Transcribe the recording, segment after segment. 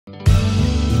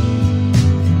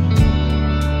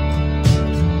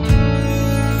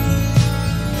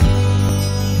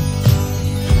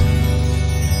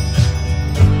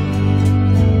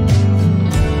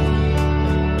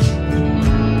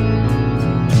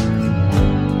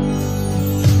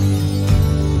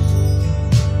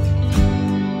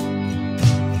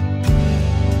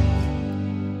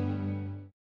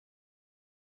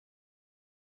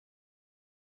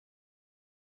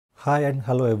Hi and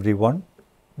hello everyone.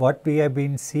 What we have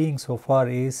been seeing so far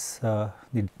is the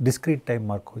discrete time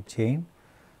Markov chain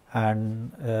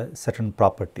and certain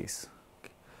properties.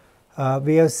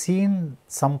 We have seen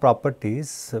some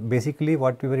properties. Basically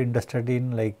what we were interested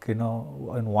in, like in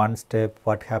one step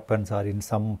what happens, or in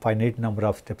some finite number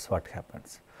of steps what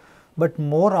happens. But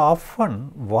more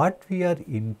often what we are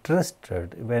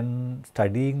interested when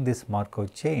studying this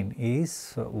Markov chain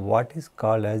is what is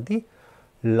called as the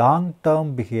long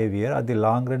term behavior or the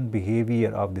long run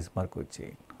behavior of this Markov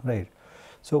chain, right.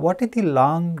 So, what is the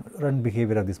long run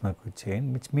behavior of this Markov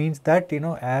chain, which means that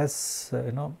as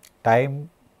time,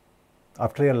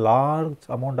 after a large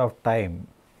amount of time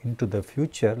into the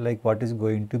future, like what is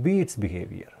going to be its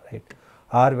behavior, right,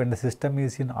 or when the system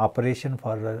is in operation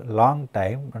for a long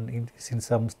time and is in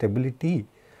some stability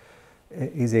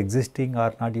is existing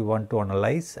or not, you want to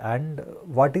analyze, and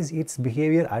what is its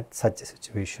behavior at such a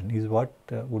situation is what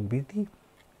would be the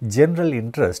general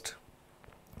interest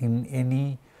in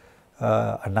any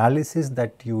analysis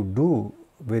that you do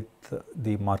with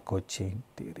the Markov chain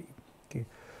theory. Okay.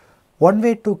 One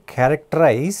way to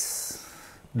characterize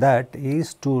that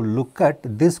is to look at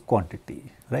this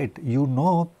quantity, right.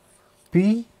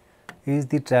 P is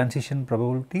the transition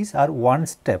probabilities, or one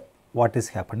step what is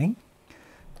happening.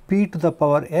 P to the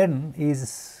power n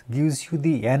gives you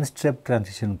the n step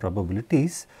transition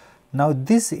probabilities. Now,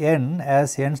 this n,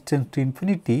 as n tends to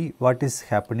infinity, what is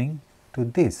happening to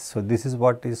this? So, this is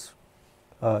what is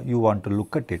you want to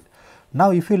look at it.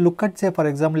 Now, if you look at, say for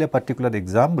example, a particular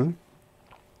example,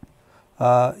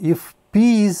 if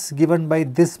P is given by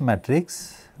this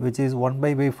matrix, which is 1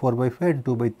 by 4 by 5 and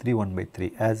 2 by 3 1 by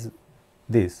 3 as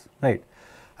this, right.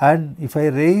 And if I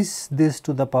raise this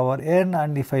to the power n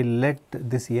and if I let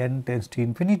this n tends to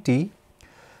infinity,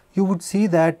 you would see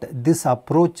that this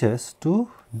approaches to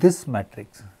this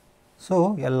matrix.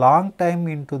 So, a long time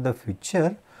into the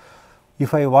future,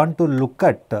 if I want to look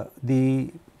at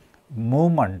the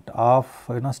movement of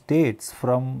states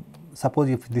from, suppose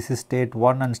if this is state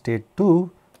 1 and state 2,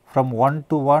 from 1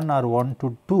 to 1 or 1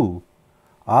 to 2,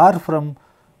 or from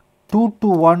 2 to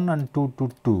 1 and 2 to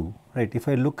 2, right. If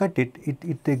I look at it,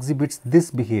 it exhibits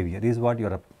this behavior is what you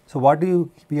are. So, what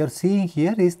we are seeing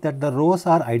here is that the rows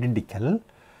are identical,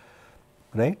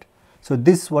 right. So,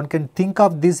 this one can think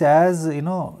of this as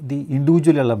the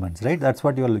individual elements, right. That is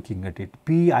what you are looking at it.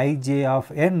 P I j of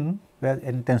n, where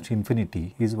n tends to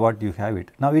infinity is what you have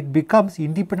it. Now, it becomes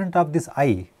independent of this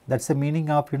I, that is the meaning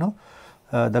of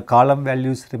the column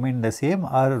values remain the same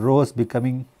or rows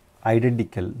becoming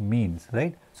identical means,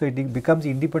 right. So, it becomes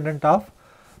independent of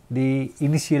the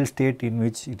initial state in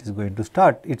which it is going to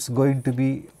start. It is going to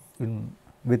be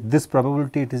with this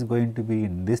probability, it is going to be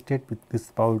in this state, with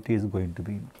this probability is going to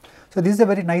be in. So, this is a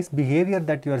very nice behavior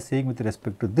that you are seeing with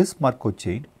respect to this Markov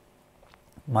chain.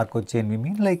 Markov chain we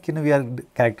mean like we are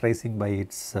characterizing by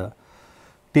its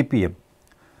TPM,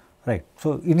 right.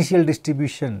 So, initial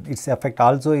distribution, its effect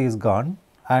also is gone,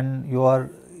 and you are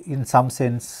in some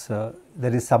sense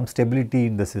there is some stability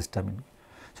in the system.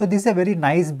 So, this is a very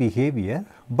nice behavior,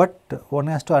 but one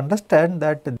has to understand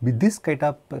that this kind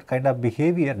of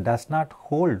behavior does not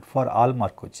hold for all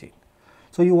Markov chain.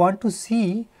 So, you want to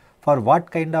see for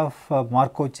what kind of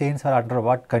Markov chains or under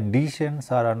what conditions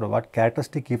or under what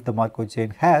characteristic if the Markov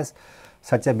chain has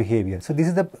such a behavior. So, this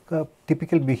is the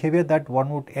typical behavior that one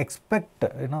would expect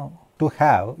to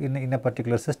have in a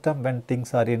particular system when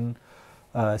things are in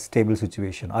stable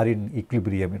situation or in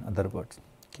equilibrium, in other words.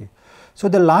 Okay. So,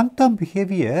 the long term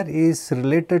behavior is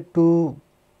related to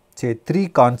say three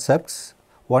concepts.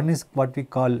 One is what we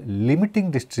call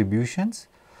limiting distributions,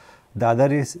 the other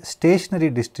is stationary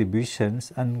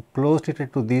distributions, and close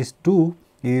related to these two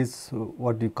is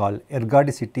what we call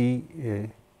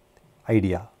ergodicity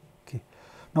idea. Okay.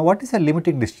 Now, what is a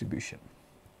limiting distribution?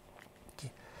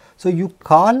 Okay. So, you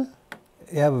call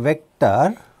a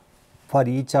vector for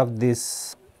each of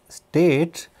these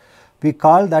states, we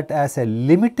call that as a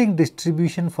limiting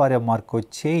distribution for a Markov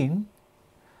chain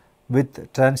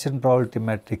with transition probability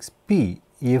matrix P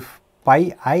if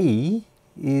pi I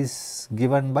is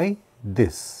given by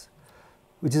this,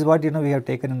 which is what we have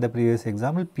taken in the previous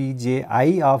example. P j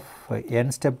I of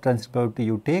n step transition probability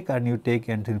you take, and you take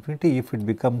n to infinity if it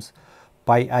becomes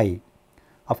pi I.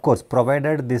 Of course,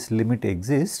 provided this limit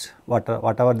exists,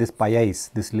 whatever this pi i's,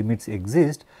 this limits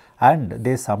exist and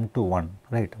they sum to 1,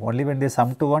 right. Only when they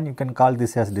sum to 1 you can call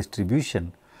this as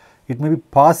distribution. It may be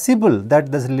possible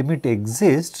that this limit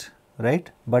exists, right,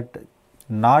 but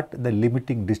not the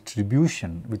limiting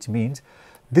distribution, which means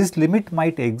this limit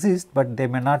might exist, but they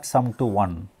may not sum to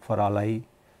 1 for all I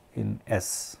in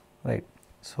S, right.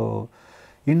 So,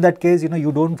 In that case, you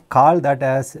do not call that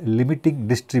as limiting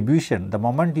distribution. The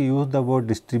moment you use the word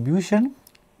distribution,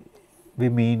 we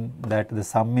mean that the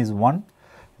sum is 1,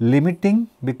 limiting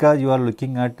because you are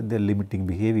looking at the limiting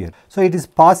behavior. So, it is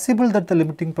possible that the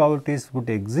limiting probabilities would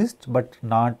exist, but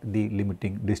not the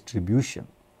limiting distribution.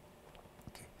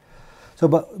 Okay. So,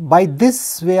 by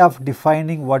this way of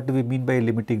defining what do we mean by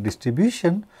limiting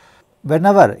distribution,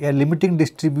 whenever a limiting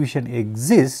distribution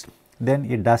exists, then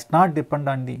it does not depend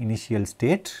on the initial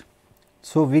state.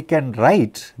 So, we can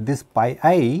write this pi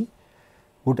I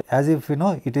would as if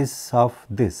it is of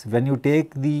this. When you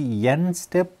take the n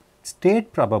step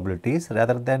state probabilities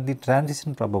rather than the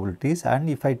transition probabilities, and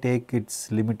if I take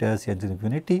its limit as n to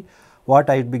infinity, what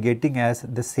I would be getting as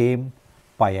the same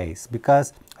pi i's,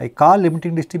 because I call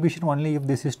limiting distribution only if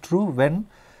this is true when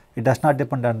it does not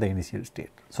depend on the initial state.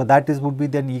 So, that is would be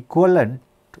then equivalent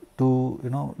to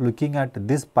looking at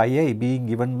this pi I being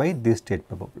given by these state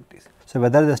probabilities. So,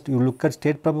 whether you look at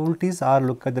state probabilities or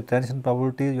look at the transition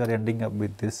probabilities, you are ending up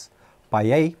with this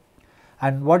pi I.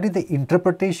 And what is the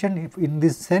interpretation if in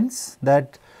this sense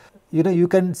that you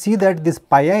can see that this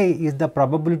pi I is the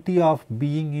probability of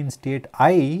being in state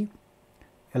I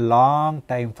a long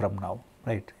time from now,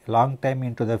 right, a long time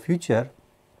into the future.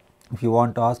 If you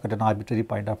want to ask at an arbitrary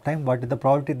point of time, what is the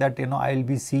probability that I will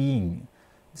be seeing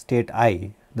state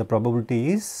I, the probability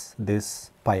is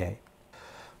this pi I.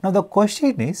 Now, the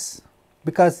question is,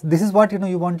 because this is what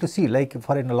you want to see, like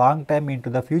for a long time into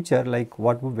the future, like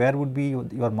where would be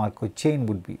your Markov chain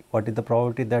would be, what is the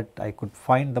probability that I could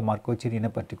find the Markov chain in a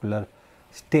particular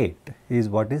state is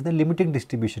what is the limiting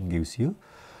distribution gives you.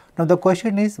 Now, the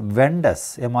question is, when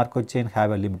does a Markov chain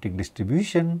have a limiting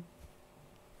distribution?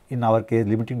 In our case,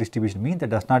 limiting distribution means that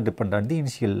does not depend on the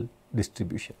initial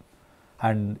distribution,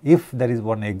 and if there is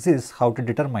one exists, how to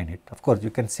determine it? Of course, you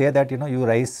can say that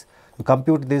you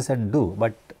compute this and do,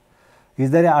 but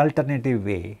is there an alternative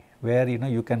way where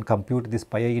you can compute this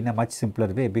pi I in a much simpler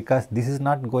way, because this is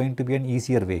not going to be an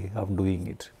easier way of doing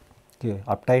it. Okay,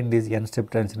 obtain these n step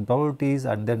transition probabilities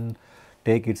and then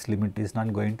take its limit is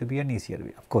not going to be an easier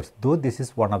way. Of course, though this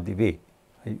is one of the way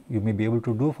you may be able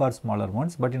to do for smaller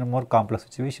ones, but in a more complex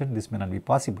situation this may not be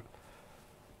possible.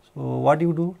 So, what do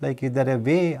you do? Like, is there a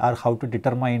way or how to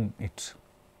determine it,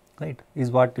 right,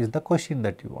 is what is the question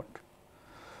that you want.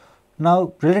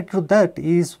 Now, related to that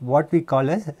is what we call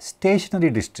as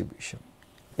stationary distribution.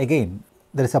 Again,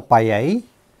 there is a pi I,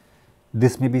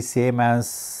 this may be same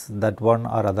as that one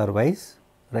or otherwise,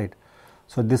 right.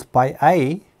 So, this pi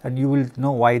I, and you will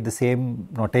know why the same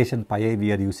notation pi I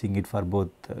we are using it for both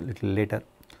a little later.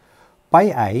 Pi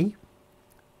I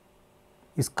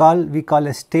is we call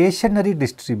a stationary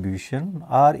distribution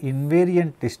or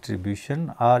invariant distribution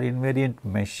or invariant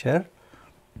measure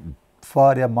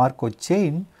for a Markov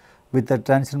chain with a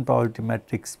transition probability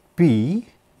matrix P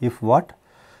if what?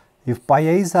 If pi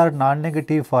i's are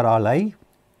non-negative for all I,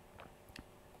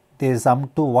 they sum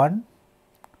to 1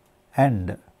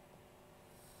 and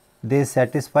they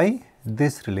satisfy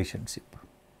this relationship.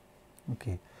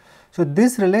 Okay. So,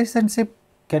 this relationship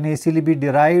can easily be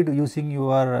derived using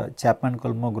your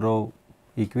Chapman-Kolmogorov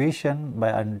equation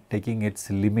by taking its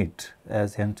limit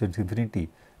as n to infinity.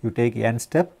 You take n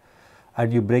step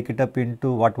and you break it up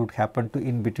into what would happen to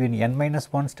in between n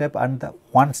minus 1 step and the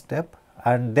 1 step,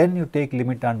 and then you take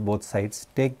limit on both sides,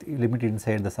 take the limit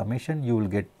inside the summation, you will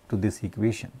get to this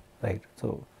equation, right.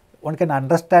 So, one can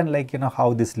understand like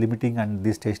how this limiting and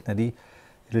this stationary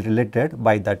related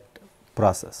by that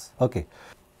process. Okay.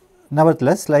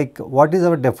 Nevertheless, like what is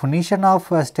our definition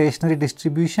of a stationary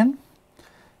distribution?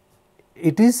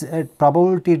 It is a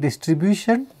probability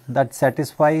distribution that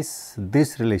satisfies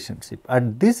this relationship,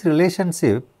 and this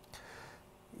relationship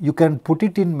you can put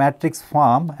it in matrix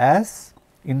form as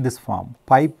in this form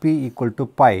pi p equal to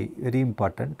pi, very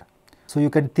important. So, you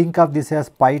can think of this as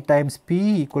pi times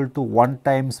p equal to 1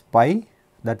 times pi,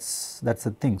 that is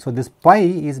the thing. So, this pi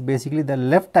is basically the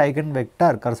left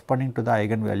eigenvector corresponding to the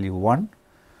eigenvalue 1,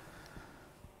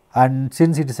 and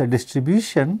since it is a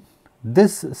distribution,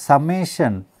 this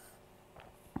summation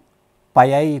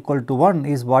pi I equal to 1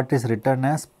 is what is written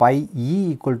as pi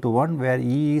e equal to 1, where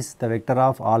e is the vector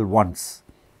of all ones.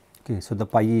 Okay, so, the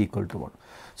pi e equal to 1.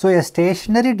 So, a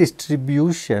stationary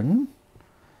distribution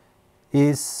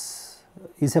is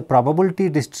a probability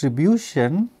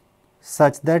distribution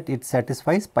such that it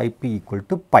satisfies pi p equal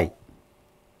to pi.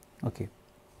 Okay.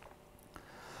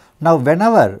 Now,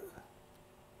 whenever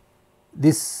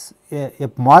this a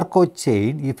Markov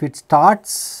chain, if it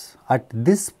starts at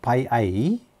this pi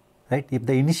I, right, if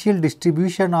the initial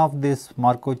distribution of this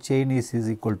Markov chain is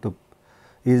equal to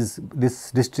is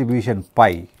this distribution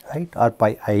pi, right, or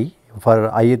pi I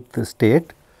for ith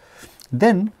state,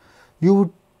 then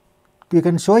you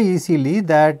can show easily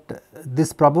that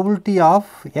this probability of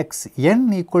x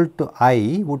n equal to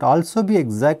I would also be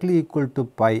exactly equal to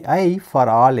pi I for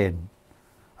all n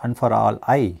and for all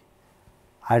I.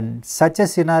 And such a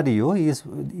scenario is,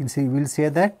 we will say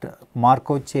that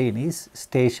Markov chain is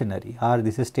stationary, or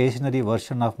this is stationary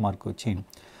version of Markov chain.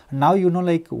 Now you know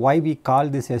like why we call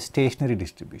this a stationary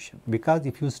distribution, because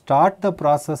if you start the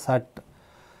process at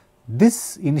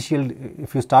this initial,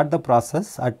 if you start the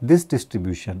process at this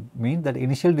distribution, means that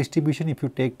initial distribution if you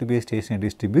take to be a stationary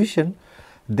distribution,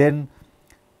 then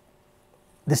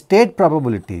the state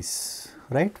probabilities,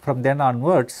 right, from then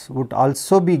onwards would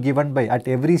also be given by, at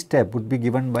every step would be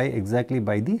given by exactly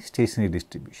by the stationary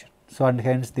distribution. So, and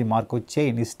hence the Markov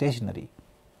chain is stationary.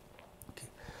 Okay.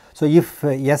 So, if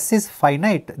S is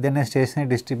finite, then a stationary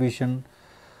distribution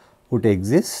would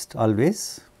exist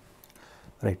always,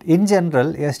 right. In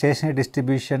general, a stationary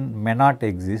distribution may not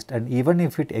exist, and even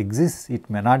if it exists, it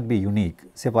may not be unique.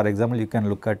 Say for example, you can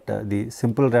look at the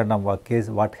simple random walk case,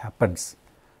 what happens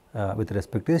with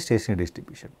respect to the stationary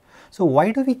distribution. So,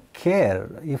 why do we care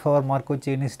if our Markov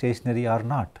chain is stationary or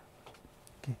not?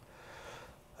 Okay.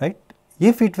 Right?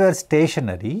 If it were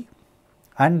stationary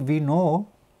and we know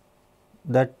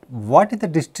that what is the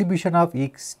distribution of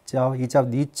each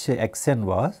xn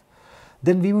was,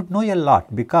 then we would know a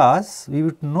lot, because we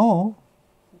would know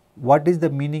what is the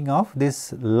meaning of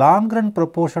this long run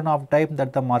proportion of time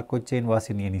that the Markov chain was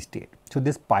in any state. So,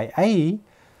 this pi I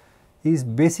is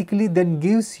basically then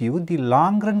gives you the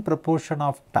long run proportion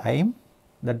of time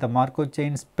that the Markov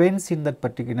chain spends in that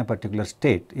particular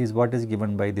state is what is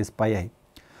given by this pi I.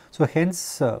 So,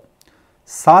 hence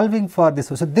solving for this,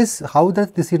 so this how does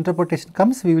this interpretation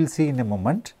comes, we will see in a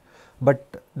moment,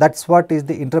 but that is what is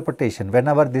the interpretation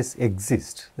whenever this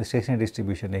exists, the stationary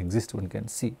distribution exists, one can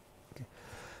see. Okay.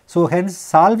 So, hence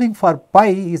solving for pi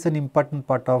is an important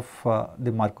part of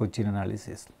the Markov chain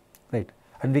analysis, right.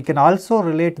 And we can also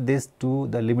relate this to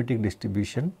the limiting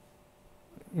distribution,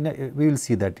 we will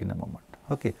see that in a moment.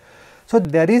 Okay. So,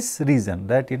 there is reason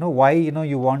that why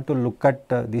you want to look at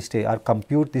this or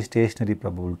compute the stationary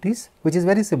probabilities, which is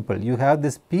very simple. You have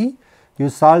this p, you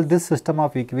solve this system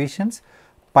of equations,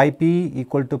 pi p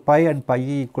equal to pi and pi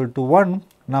e equal to 1.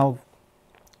 Now,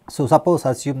 so suppose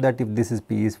assume that if this is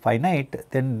p is finite,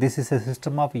 then this is a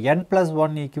system of n plus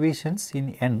 1 equations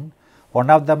in n. One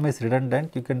of them is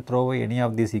redundant, you can throw away any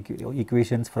of these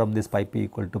equations from this pi p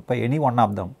equal to pi, any one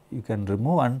of them you can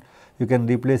remove and you can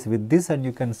replace with this and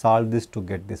you can solve this to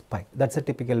get this pi. That is a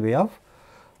typical way of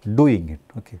doing it,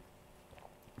 okay.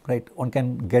 Right. One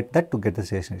can get that to get the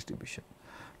stationary distribution.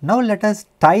 Now, let us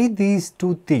tie these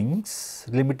two things,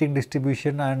 limiting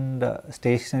distribution and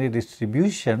stationary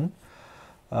distribution,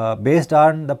 based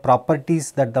on the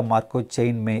properties that the Markov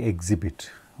chain may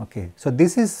exhibit. Okay. So,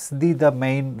 this is the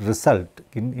main result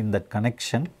in that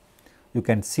connection you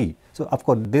can see. So, of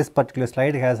course, this particular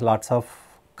slide has lots of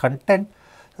content,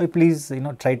 so please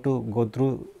try to go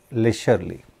through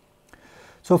leisurely.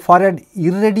 So, for an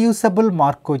irreducible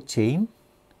Markov chain,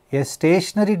 a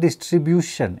stationary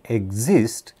distribution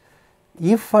exists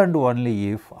if and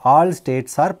only if all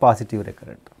states are positive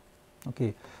recurrent.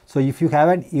 Okay. So, if you have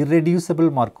an irreducible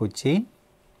Markov chain,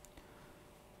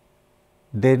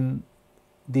 then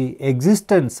the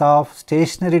existence of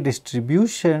stationary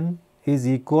distribution is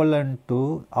equivalent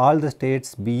to all the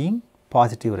states being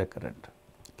positive recurrent.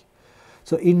 Okay.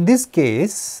 So, in this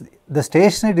case, the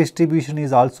stationary distribution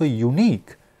is also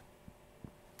unique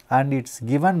and it is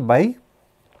given by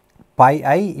pi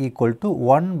I equal to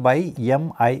 1 by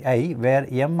mii, where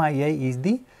mii is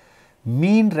the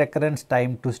mean recurrence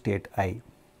time to state I,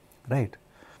 right.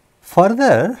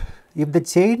 Further, if the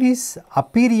chain is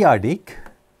aperiodic,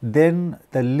 then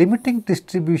the limiting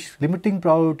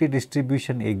probability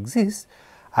distribution exists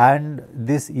and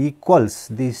this equals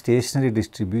the stationary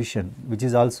distribution, which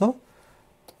is also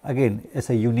again as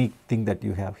a unique thing that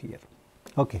you have here,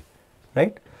 okay,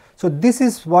 right. So, this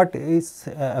is what is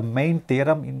a main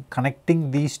theorem in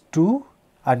connecting these two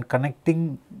and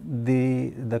connecting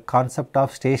the concept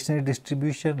of stationary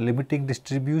distribution, limiting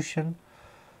distribution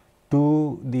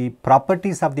to the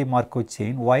properties of the Markov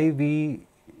chain, why we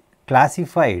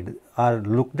classified or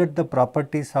looked at the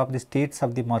properties of the states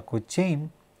of the Markov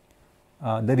chain.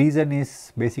 The reason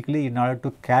is basically in order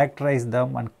to characterize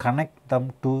them and connect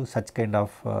them to such kind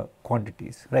of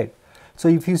quantities, right. So,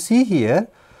 if you see here,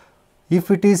 if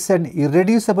it is an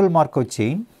irreducible Markov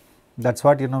chain, that is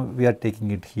what we are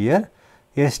taking it here,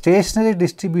 a stationary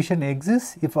distribution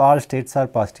exists if all states are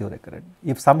positive recurrent.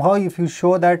 If somehow if you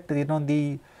show that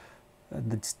the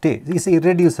state is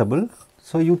irreducible,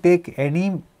 so you take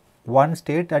any one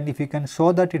state and if you can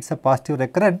show that it is a positive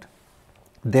recurrent,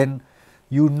 then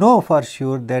you know for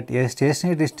sure that a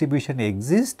stationary distribution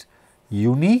exists,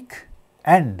 unique,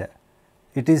 and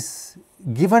it is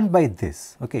given by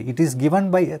this. Okay, it is given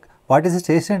by what is a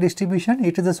stationary distribution?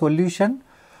 It is a solution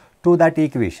to that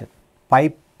equation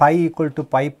pi equal to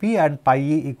pi p and pi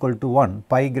e equal to 1,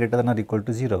 pi greater than or equal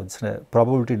to 0. It is a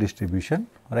probability distribution,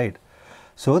 right.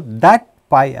 So, that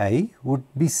pi I would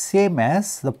be same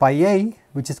as the pi I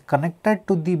which is connected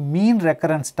to the mean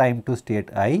recurrence time to state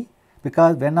I,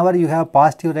 because whenever you have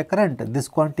positive recurrent, this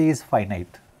quantity is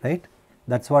finite, right.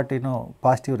 That is what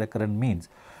positive recurrent means.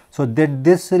 So, then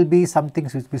this will be something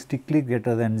which will be strictly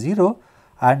greater than 0,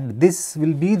 and this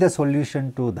will be the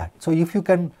solution to that. So, if you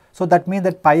can, so that means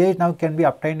that pi I now can be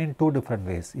obtained in two different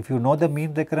ways. If you know the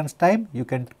mean recurrence time, you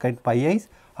can get pi I's,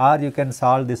 or you can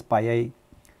solve this pi I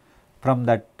from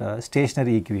that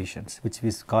stationary equations, which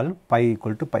is called pi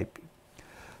equal to pi p.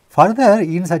 Further,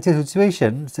 in such a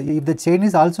situation, so if the chain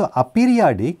is also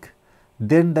aperiodic,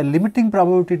 then the limiting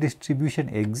probability distribution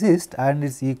exists and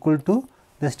is equal to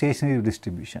the stationary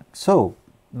distribution. So,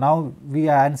 now we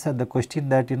answer the question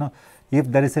that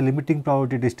if there is a limiting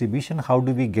probability distribution, how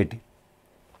do we get it?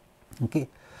 Okay.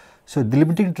 So, the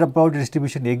limiting probability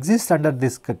distribution exists under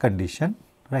this condition,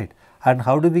 right, and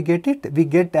how do we get it? We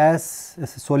get as a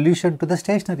solution to the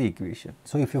stationary equation.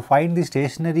 So, if you find the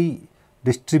stationary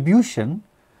distribution,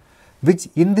 which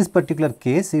in this particular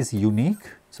case is unique,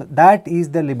 so that is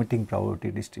the limiting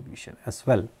probability distribution as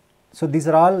well. So, these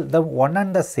are all the one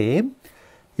and the same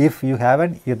if you have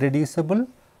an irreducible,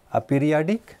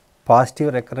 aperiodic,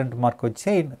 positive recurrent Markov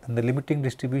chain, then the limiting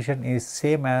distribution is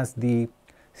same as the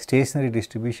stationary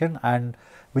distribution, and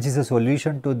which is a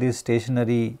solution to this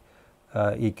stationary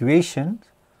equation,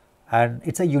 and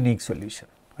it is a unique solution,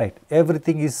 right.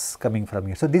 Everything is coming from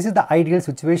here. So, this is the ideal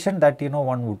situation that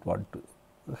one would want to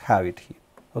have it here.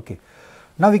 Okay.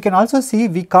 Now, we can also see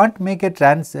we can't make a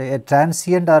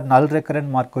transient or null recurrent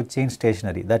Markov chain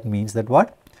stationary. That means that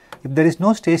what? If there is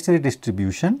no stationary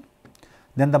distribution,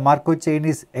 then the Markov chain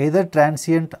is either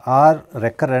transient or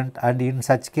recurrent, and in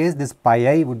such case this pi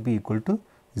I would be equal to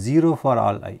 0 for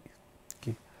all I.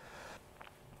 Okay.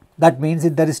 That means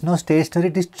if there is no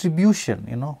stationary distribution,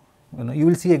 you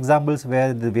will see examples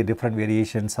where the different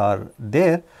variations are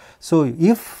there. So,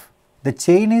 if the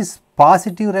chain is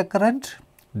positive recurrent,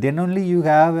 then only you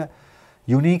have a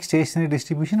unique stationary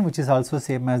distribution which is also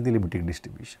same as the limiting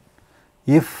distribution.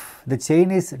 If the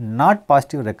chain is not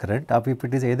positive recurrent, or if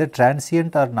it is either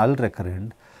transient or null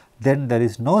recurrent, then there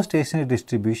is no stationary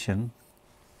distribution,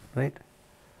 right.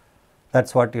 That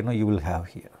is what you will have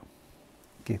here.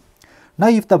 Okay. Now,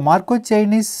 if the Markov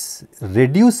chain is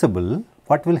reducible,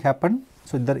 what will happen?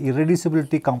 So, the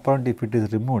irreducibility component, if it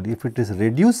is removed, if it is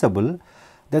reducible,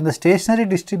 then the stationary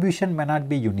distribution may not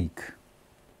be unique.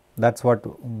 That is what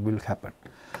will happen.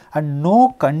 And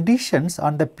no conditions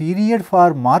on the period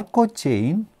for Markov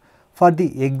chain for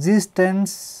the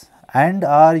existence and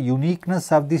or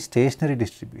uniqueness of the stationary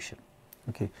distribution.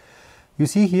 Okay. You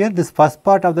see here, this first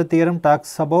part of the theorem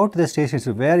talks about the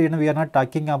stationary, where we are not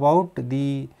talking about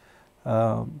the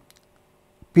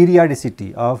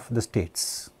periodicity of the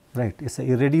states, right. It is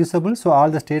irreducible. So,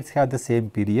 all the states have the same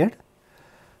period,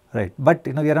 right, but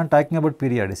we are not talking about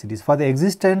periodicities. For the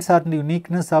existence or the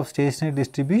uniqueness of stationary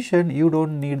distribution, you do not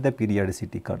need the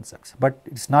periodicity concepts, but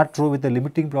it is not true with the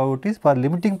limiting probabilities. For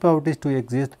limiting probabilities to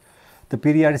exist, the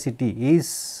periodicity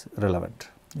is relevant.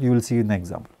 You will see in the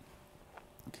example.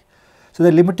 Okay. So,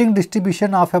 the limiting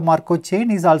distribution of a Markov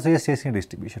chain is also a stationary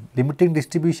distribution. Limiting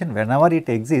distribution, whenever it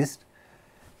exists,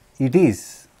 it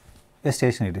is a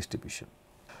stationary distribution.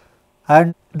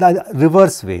 And the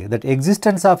reverse way, that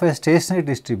existence of a stationary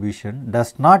distribution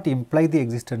does not imply the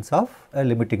existence of a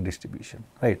limiting distribution,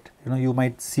 right. You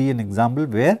might see an example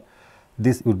where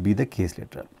this would be the case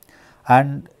later on.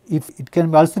 And if it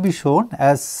can also be shown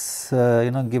as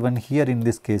given here in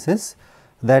these cases,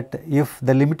 that if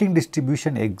the limiting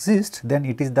distribution exists, then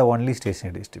it is the only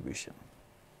stationary distribution,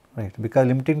 right, because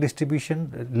limiting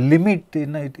distribution limit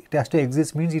it has to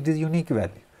exist means it is unique value.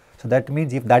 So, that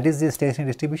means if that is the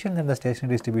stationary distribution, then the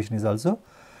stationary distribution is also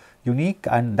unique,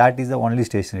 and that is the only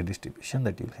stationary distribution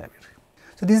that you will have here.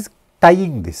 So, this is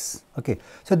tying this. Okay.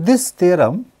 So, this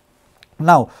theorem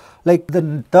now, like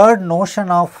the third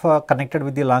notion of connected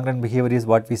with the long run behavior is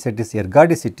what we said is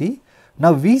ergodicity.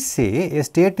 Now, we say a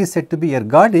state is said to be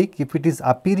ergodic if it is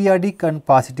aperiodic and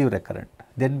positive recurrent.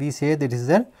 Then we say that is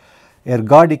an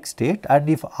ergodic state, and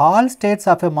if all states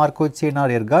of a Markov chain are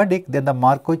ergodic, then the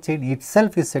Markov chain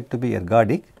itself is said to be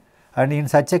ergodic, and in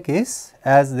such a case,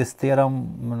 as this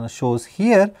theorem shows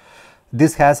here,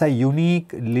 this has a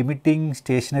unique limiting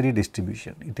stationary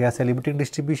distribution. It has a limiting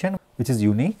distribution which is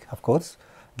unique, of course,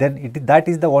 then that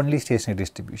is the only stationary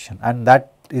distribution, and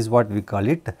that is what we call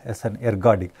it as an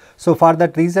ergodic. So, for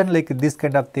that reason, like this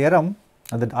kind of theorem,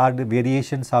 that are the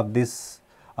variations of this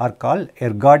are called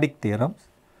ergodic theorems,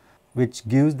 which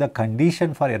gives the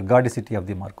condition for ergodicity of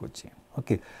the Markov chain.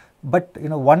 Okay. But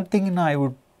one thing I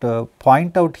would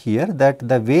point out here, that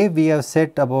the way we have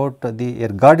said about the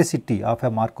ergodicity of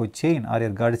a Markov chain or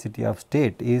ergodicity of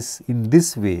state is in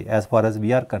this way as far as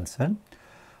we are concerned,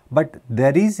 but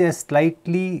there is a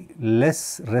slightly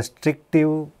less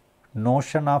restrictive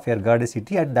notion of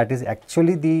ergodicity, and that is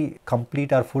actually the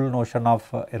complete or full notion of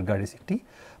ergodicity.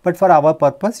 But for our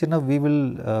purpose, we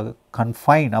will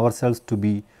confine ourselves to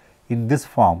be in this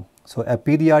form. So, a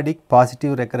periodic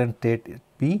positive recurrent state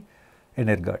be an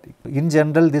ergodic. In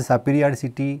general, this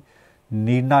aperiodicity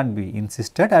need not be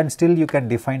insisted, and still you can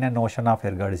define a notion of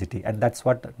ergodicity, and that is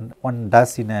what one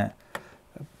does in a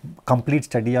complete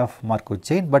study of Markov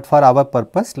chain. But for our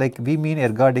purpose, like we mean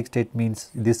ergodic state means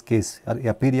in this case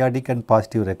aperiodic and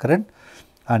positive recurrent,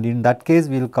 and in that case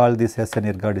we will call this as an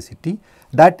ergodicity.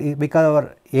 That is because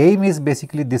our aim is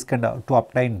basically this kind of to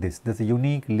obtain this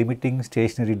unique limiting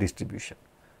stationary distribution.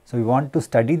 So, we want to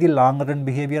study the long run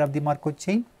behavior of the Markov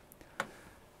chain,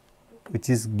 which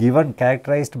is given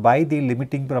characterized by the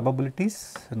limiting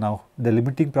probabilities. Now, the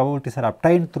limiting probabilities are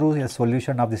obtained through a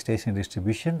solution of the stationary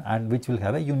distribution, and which will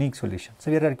have a unique solution.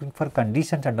 So, we are looking for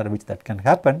conditions under which that can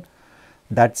happen.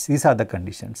 These are the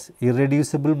conditions: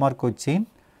 irreducible Markov chain,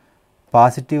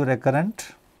 positive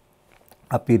recurrent,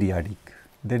 aperiodic.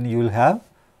 Then you will have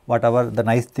whatever the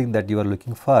nice thing that you are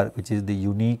looking for, which is the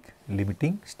unique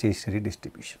limiting stationary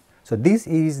distribution. So, this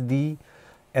is the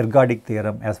ergodic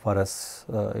theorem as far as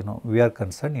we are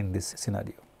concerned in this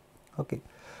scenario. Okay.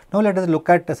 Now, let us look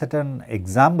at certain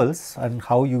examples and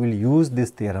how you will use this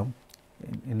theorem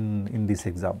in these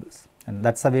examples, and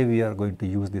that is the way we are going to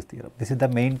use this theorem. This is the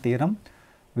main theorem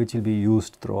which will be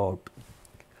used throughout.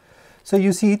 So,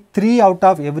 you see 3 out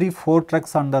of every 4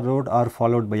 trucks on the road are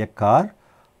followed by a car,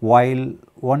 while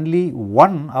only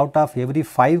 1 out of every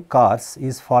 5 cars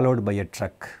is followed by a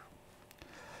truck.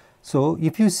 So,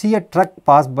 if you see a truck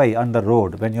pass by on the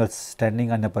road when you are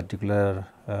standing on a particular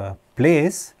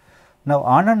place, now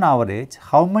on an average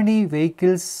how many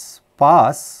vehicles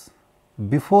pass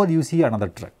before you see another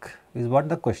truck is what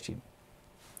the question,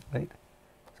 right.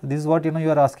 So, this is what you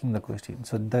are asking the question.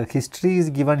 So, the history is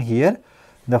given here,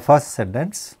 the first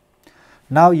sentence.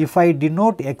 Now, if I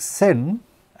denote xn,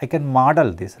 I can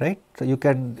model this, right. So, you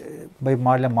can by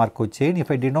model a Markov chain. If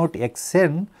I denote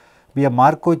xn be a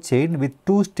Markov chain with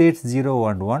 2 states 0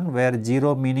 and 1, where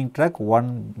 0 meaning truck,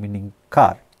 1 meaning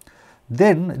car,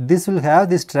 then this will have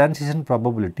this transition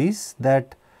probabilities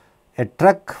that a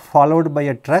truck followed by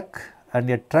a truck and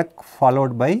a truck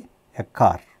followed by a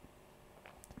car,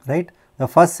 right. The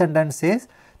first sentence says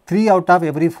 3 out of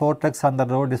every 4 trucks on the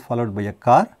road is followed by a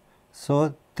car.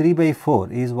 So, 3 by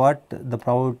 4 is what the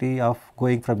probability of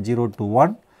going from 0 to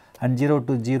 1, and 0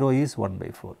 to 0 is 1 by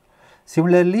 4.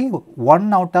 Similarly,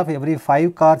 1 out of every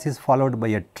 5 cars is followed by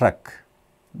a truck,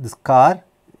 this car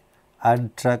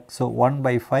and truck. So, 1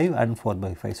 by 5 and 4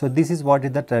 by 5. So, this is what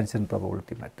is the transition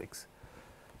probability matrix,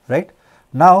 right.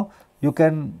 Now, you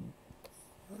can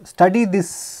study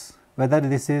this, whether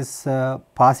this is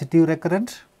positive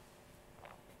recurrent,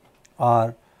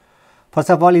 or first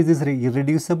of all, is this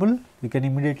irreducible? You can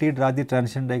immediately draw the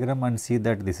transition diagram and see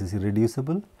that this is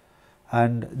irreducible,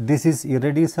 and this is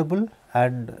irreducible,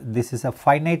 and this is a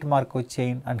finite Markov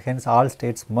chain, and hence all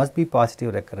states must be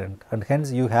positive recurrent, and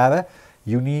hence you have a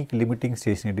unique limiting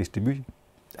stationary distribution.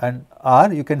 And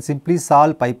or you can simply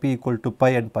solve pi p equal to pi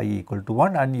and pi equal to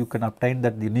 1, and you can obtain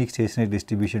that unique stationary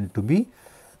distribution to be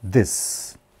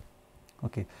this.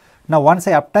 Okay. Now, once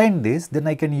I obtain this, then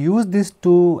I can use this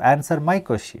to answer my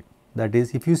question. That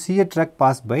is, if you see a truck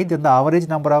pass by, then the average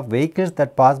number of vehicles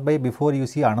that pass by before you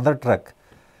see another truck,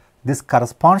 this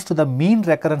corresponds to the mean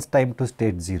recurrence time to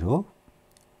state 0,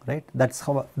 right. That is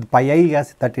how the pi I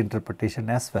has that interpretation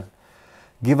as well,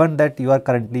 given that you are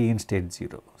currently in state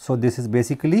 0. So, this is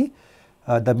basically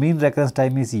the mean recurrence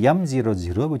time is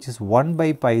m00, which is 1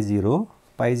 by pi 0,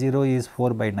 pi 0 is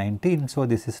 4 by 19. So,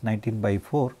 this is 19 by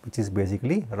 4, which is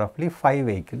basically roughly 5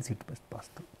 vehicles it must pass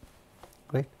through,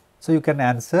 right. So, you can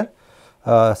answer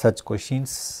such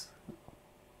questions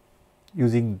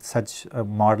using such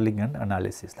modeling and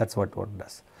analysis. That is what one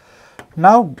does.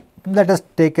 Now, let us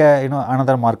take a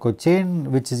another Markov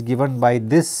chain which is given by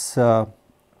this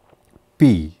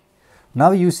P.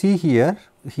 Now, you see here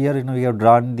we have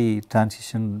drawn the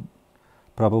transition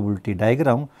probability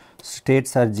diagram.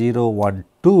 States are 0, 1,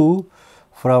 2.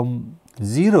 From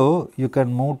 0 you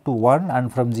can move to 1,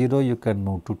 and from 0 you can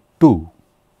move to 2,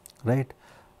 right.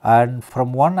 and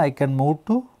from 1 I can move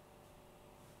to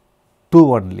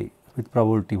 2 only with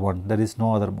probability 1, there is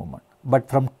no other movement. But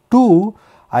from 2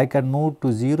 I can move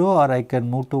to 0 or I can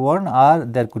move to 1, or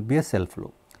there could be a self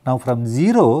loop. Now from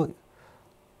 0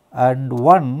 and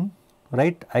 1,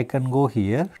 right, I can go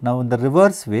here. Now in the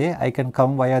reverse way I can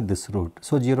come via this route.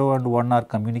 So 0 and 1 are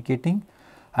communicating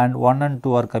and 1 and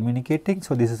 2 are communicating.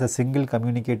 So this is a single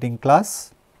communicating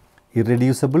class,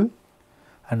 irreducible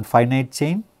and finite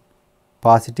chain,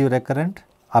 positive recurrent,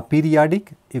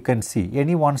 aperiodic. You can see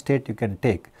any one state you can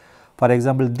take. For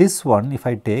example, this one if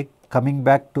I take coming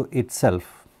back to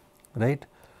itself, right,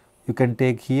 you can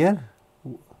take here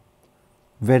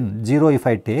when 0 if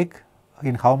I take,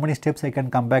 in how many steps I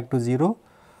can come back to 0?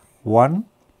 1,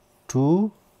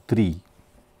 2, 3,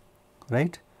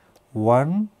 right,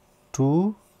 1,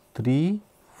 2, 3,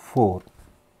 4.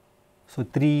 So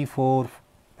 3, 4,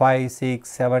 5, 6,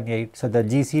 7, 8. So the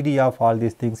GCD of all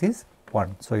these things is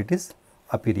 1. So it is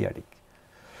aperiodic.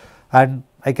 And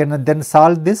I can then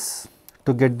solve this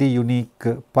to get the unique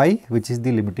pi, which is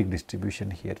the limiting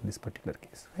distribution here in this particular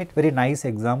case, right. Very nice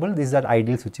example. These are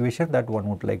ideal situation that one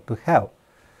would like to have.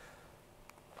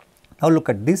 Now look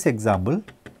at this example.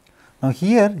 Now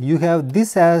here you have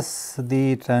this as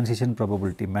the transition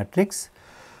probability matrix.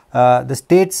 The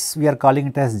states we are calling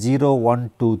it as 0,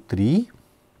 1, 2, 3,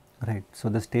 right. So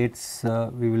the states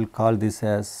we will call this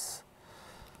as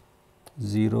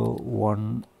 0,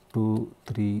 1, 2,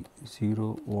 3,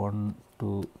 0, 1,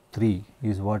 2, 3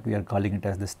 is what we are calling it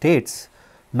as the states.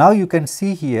 Now you can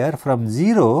see here from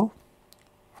 0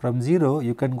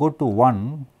 you can go to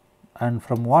 1, and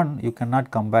from 1 you cannot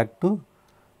come back to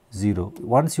 0.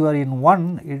 Once you are in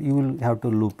 1, you will have to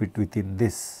loop it within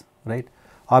this, right.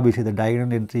 Obviously the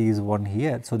diagonal entry is 1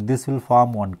 here. So this will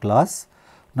form one class.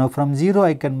 Now from 0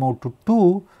 I can move to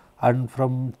 2, and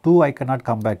from 2 I cannot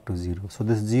come back to 0. So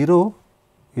this 0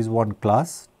 is one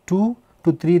class, 2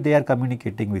 to 3 they are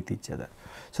communicating with each other.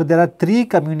 So there are 3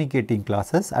 communicating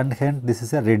classes, and hence this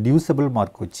is a reducible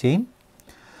Markov chain.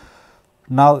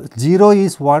 Now 0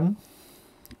 is one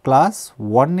class,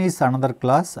 1 is another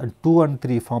class, and 2 and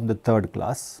 3 form the third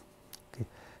class. Okay.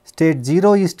 State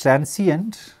 0 is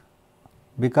transient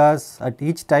because at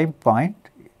each time point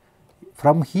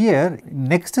from here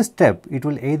next step it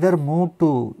will either move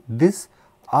to this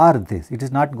or this. It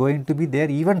is not going to be there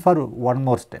even for one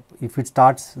more step. If it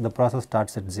starts, the process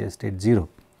starts at state 0.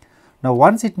 Now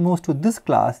once it moves to this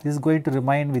class, this is going to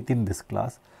remain within this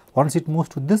class. Once it moves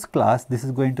to this class, this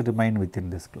is going to remain within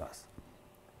this class,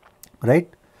 right.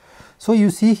 So you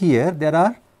see here there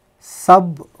are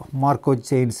sub Markov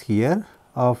chains here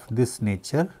of this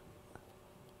nature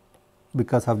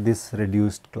because of this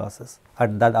reduced classes,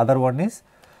 and that other one is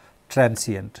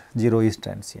transient, 0 is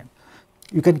transient.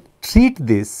 You can treat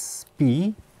this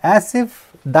P as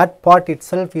if that part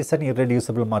itself is an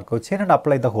irreducible Markov chain and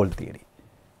apply the whole theory,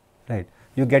 right.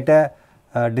 You get a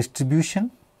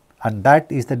distribution, and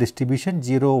that is the distribution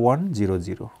 0, 1, 0,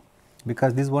 0,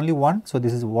 because this is only 1. So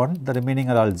this is 1, the remaining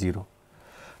are all 0.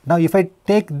 Now if I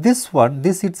take this one,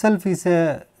 this itself is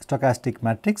a stochastic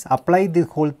matrix, apply the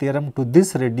whole theorem to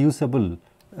this reducible,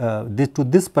 to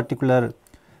this particular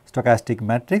stochastic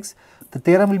matrix, the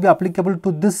theorem will be applicable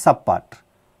to this sub part,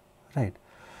 right.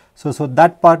 So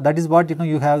that part, that is what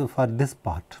you have for this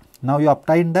part. Now you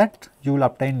obtain that, you will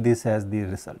obtain this as the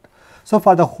result. So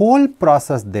for the whole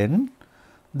process then,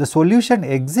 the solution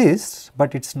exists,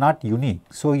 but it is not unique.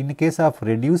 So in the case of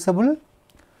reducible,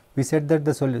 we said that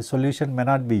the solution may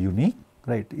not be unique,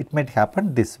 right. It might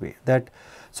happen this way, that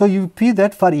so you see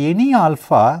that for any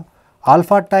alpha,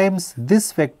 alpha times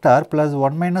this vector plus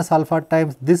 1 minus alpha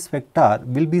times this vector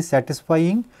will be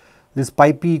satisfying this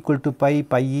pi p equal to pi,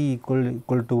 pi e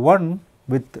equal to 1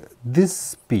 with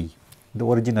this p, the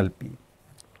original p,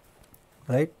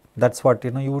 right. That is what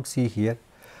you would see here.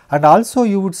 And also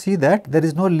you would see that there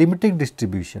is no limiting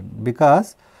distribution,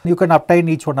 because you can obtain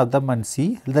each one of them and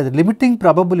see the limiting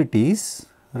probabilities,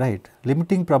 right.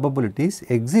 Limiting probabilities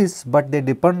exist, but they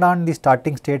depend on the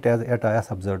starting state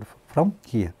as observed from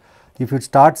here. If it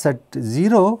starts at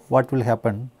 0, what will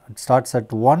happen? It starts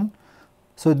at 1.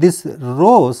 So these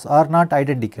rows are not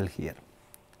identical here.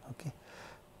 Okay.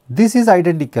 This is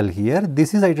identical here,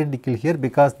 this is identical here,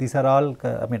 because these are all,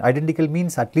 identical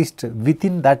means at least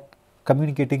within that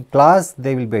communicating class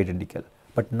they will be identical,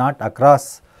 but not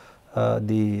across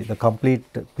the complete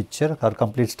picture or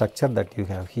complete structure that you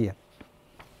have here.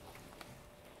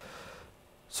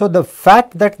 So the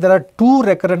fact that there are 2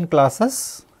 recurrent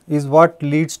classes is what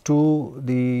leads to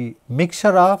the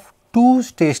mixture of 2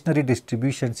 stationary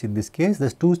distributions. In this case, the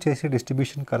 2 stationary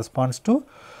distribution corresponds to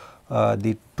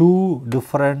the 2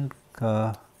 different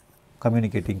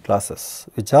communicating classes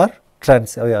which are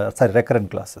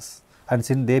recurrent classes, and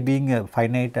since they being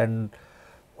finite and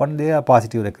one, they are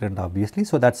positive recurrent obviously.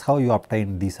 So, that is how you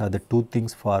obtain these are the two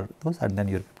things for those, and then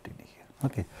you are obtaining here.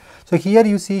 Okay. So, here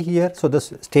you see here, so the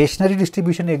stationary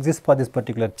distribution exists for this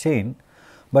particular chain,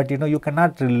 but you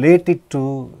cannot relate it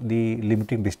to the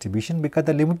limiting distribution, because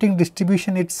the limiting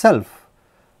distribution itself,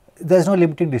 there is no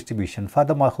limiting distribution for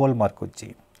the whole Markov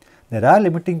chain. There are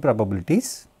limiting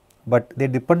probabilities, but they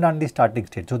depend on the starting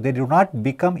state. So, they do not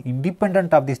become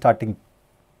independent of the starting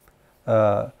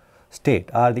state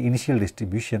or the initial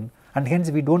distribution, and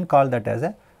hence we do not call that as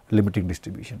a limiting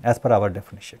distribution as per our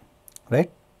definition,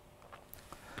 right.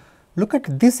 Look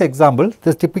at this example.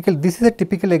 This is a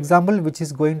typical example which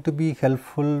is going to be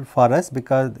helpful for us,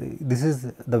 because this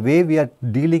is the way we are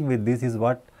dealing with this is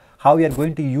how we are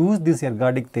going to use this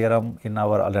ergodic theorem in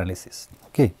our analysis.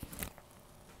 Okay.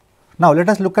 Now, let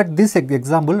us look at this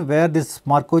example where this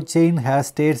Markov chain has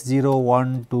states 0,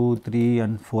 1, 2, 3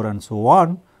 and 4 and so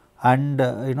on, and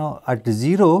at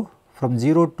 0, from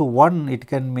 0 to 1 it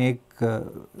can make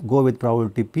go with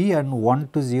probability p, and 1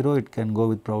 to 0 it can go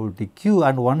with probability q,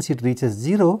 and once it reaches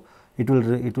 0 it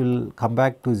will come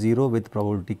back to 0 with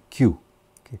probability q.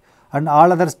 Okay. And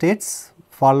all other states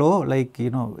follow, like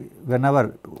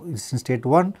whenever in state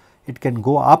 1 it can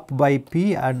go up by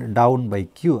p and down by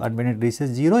q, and when it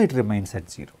reaches 0 it remains at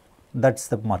 0. That is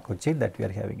the Markov chain that we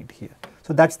are having it here.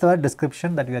 So, that is the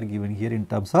description that we are given here in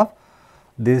terms of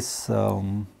this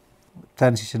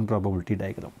transition probability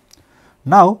diagram.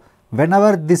 Now,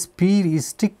 whenever this p is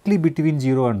strictly between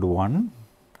 0 and 1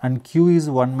 and q is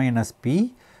 1 minus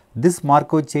p, this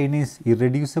Markov chain is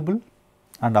irreducible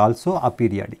and also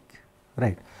aperiodic,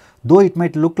 right. Though it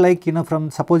might look like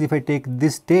from, suppose if I take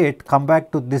this state, come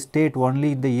back to this state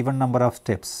only in the even number of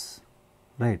steps,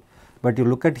 right. But you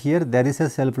look at here, there is a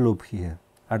self loop here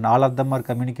and all of them are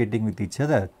communicating with each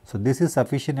other. So, this is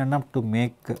sufficient enough to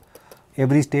make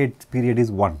every state period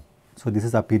is 1. So, this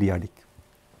is aperiodic.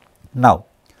 Now,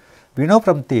 we know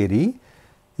from theory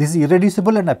this is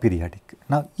irreducible and aperiodic.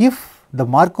 Now, if the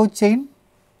Markov chain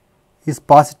is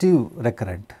positive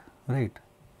recurrent, right,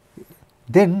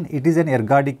 then it is an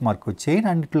ergodic Markov chain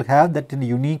and it will have that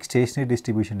unique stationary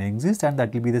distribution exists, and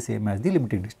that will be the same as the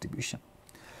limiting distribution.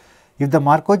 If the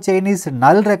Markov chain is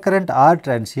null recurrent or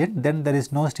transient, then there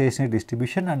is no stationary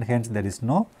distribution and hence there is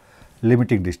no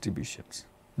limiting distributions.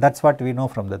 That is what we know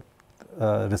from the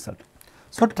result.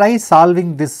 So, try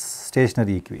solving this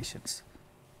stationary equations,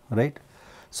 right.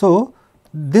 So,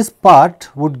 this part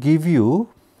would give you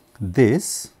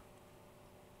this,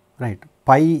 right,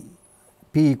 pi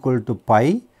p equal to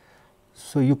pi.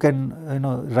 So, you can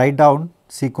write down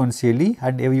sequentially,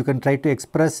 and you can try to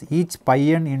express each pi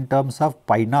n in terms of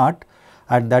pi naught,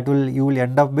 and that will you will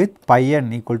end up with pi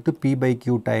n equal to p by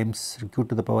q times q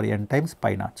to the power n times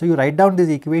pi naught. So, you write down this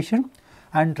equation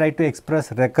and try to express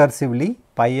recursively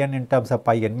pi n in terms of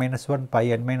pi n minus 1, pi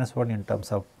n minus 1 in terms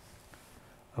of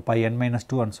pi n minus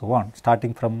 2 and so on,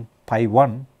 starting from pi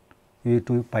 1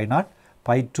 to pi naught,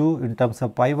 pi 2 in terms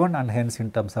of pi 1 and hence in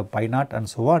terms of pi naught and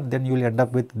so on, then you will end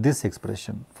up with this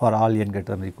expression for all n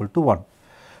greater than or equal to 1.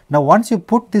 Now, once you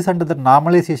put this under the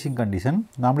normalization condition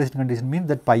means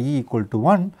that pi e equal to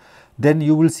 1, then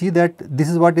you will see that this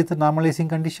is what is the normalizing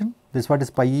condition, this is what is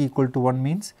pi e equal to 1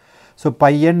 means. So,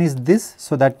 pi n is this,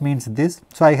 so that means this.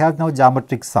 So, I have now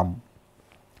geometric sum.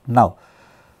 Now,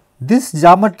 this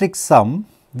geometric sum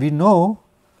we know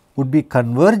would be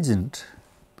convergent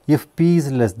if p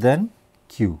is less than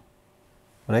q,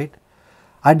 right.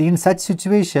 And in such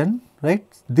situation, right,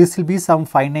 this will be some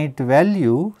finite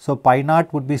value. So, pi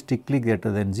naught would be strictly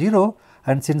greater than 0,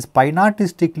 and since pi naught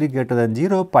is strictly greater than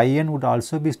 0, pi n would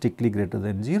also be strictly greater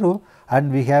than 0,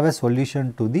 and we have a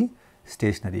solution to the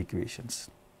stationary equations.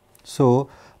 So,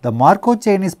 the Markov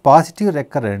chain is positive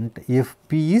recurrent if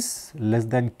p is less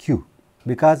than q,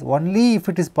 because only if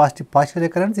it is positive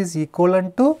recurrence is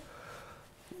equivalent to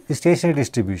the stationary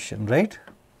distribution, right,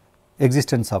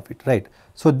 existence of it, right.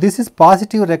 So, this is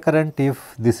positive recurrent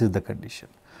if this is the condition.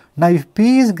 Now, if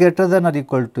p is greater than or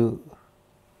equal to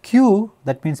q,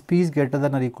 that means p is greater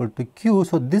than or equal to q.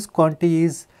 So, this quantity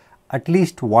is at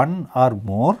least 1 or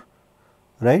more,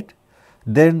 right.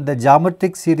 Then the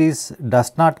geometric series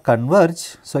does not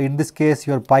converge. So, in this case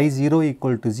your pi 0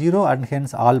 equal to 0 and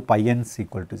hence all pi n's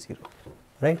equal to 0,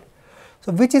 right.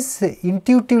 So, which is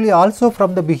intuitively also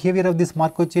from the behavior of this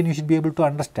Markov chain you should be able to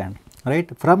understand, right.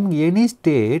 From any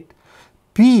state,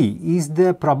 p is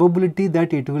the probability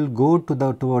that it will go to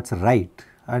the towards right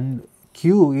and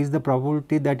q is the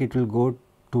probability that it will go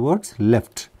towards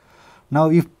left.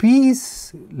 Now, if p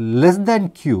is less than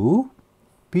q,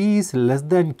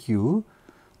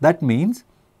 that means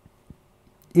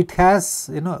it has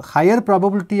higher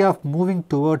probability of moving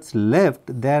towards left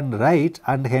than right,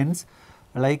 and hence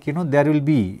there will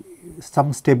be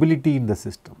some stability in the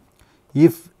system.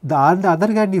 If on the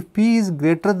other hand, if P is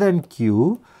greater than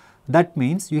Q, that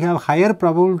means you have higher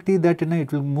probability that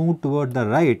it will move toward the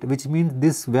right, which means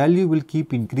this value will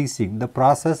keep increasing, the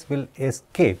process will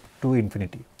escape to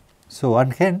infinity. So,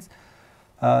 and hence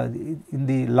in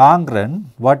the long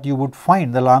run, what you would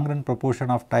find, the long run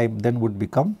proportion of time then would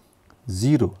become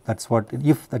 0. That is what,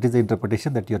 if that is the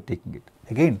interpretation that you are taking it.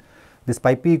 Again, this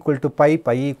pi p equal to pi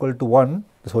equal to 1,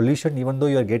 the solution, even though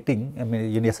you are getting,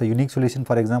 as a unique solution,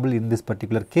 for example, in this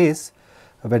particular case,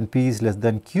 when p is less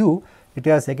than q, it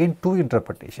has again two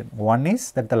interpretation. One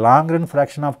is that the long run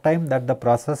fraction of time that the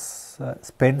process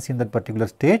spends in that particular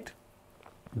state.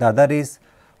 The other is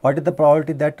what is the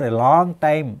probability that a long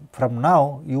time from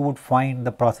now you would find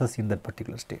the process in that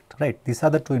particular state, right. These are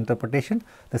the two interpretations.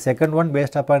 The second one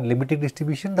based upon limiting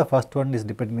distribution, the first one is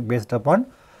based upon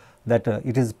that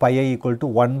it is pi I equal to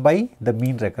 1 by the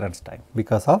mean recurrence time,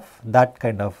 because of that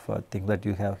kind of thing that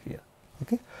you have here.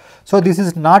 Okay. So, this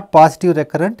is not positive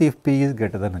recurrent if p is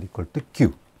greater than or equal to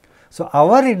q. So,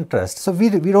 our interest, so we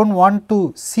do not want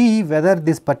to see whether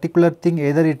this particular thing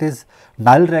either it is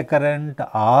null recurrent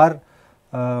or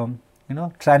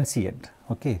transient.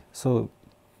 Okay. So,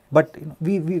 but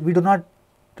we do not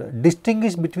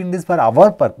distinguish between this for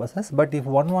our purposes, but if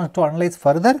one wants to analyze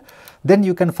further, then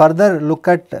you can further look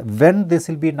at when this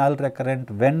will be null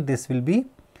recurrent, when this will be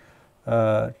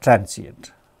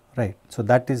transient, right. So,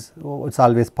 that is it is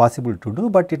always possible to do,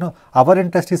 but our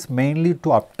interest is mainly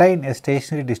to obtain a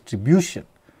stationary distribution,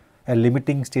 a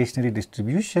limiting stationary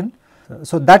distribution.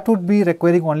 So, that would be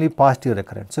requiring only positive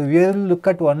recurrent. So, we will look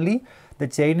at only the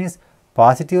chain is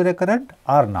positive recurrent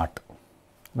or not,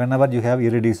 whenever you have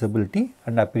irreducibility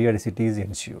and aperiodicity is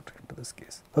ensured into this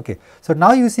case. Okay. So,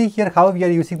 now you see here how we are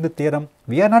using the theorem.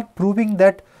 We are not proving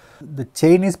that the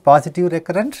chain is positive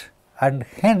recurrent and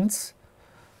hence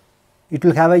it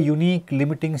will have a unique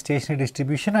limiting stationary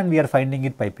distribution, and we are finding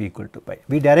it pi p equal to pi.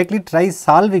 We directly try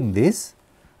solving this,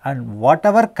 and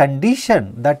whatever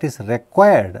condition that is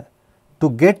required to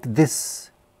get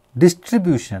this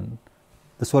distribution,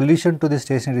 the solution to this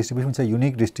stationary distribution, which is a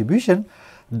unique distribution,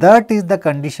 that is the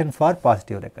condition for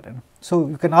positive recurrent. So,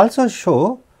 you can also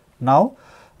show now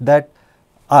that,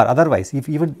 or otherwise if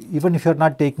even if you are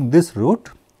not taking this route,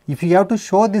 if you have to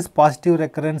show this positive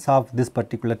recurrence of this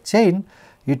particular chain,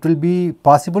 it will be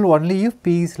possible only if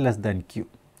p is less than q.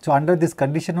 So, under this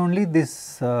condition only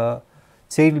this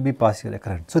chain will be positive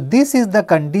recurrent. So, this is the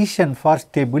condition for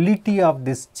stability of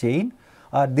this chain,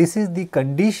 or this is the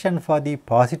condition for the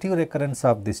positive recurrence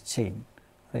of this chain,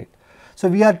 right. So,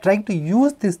 we are trying to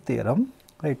use this theorem,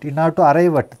 right, in order to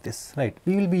arrive at this, right.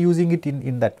 We will be using it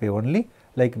in that way only,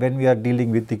 like when we are dealing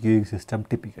with the queuing system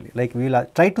typically, like we will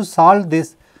try to solve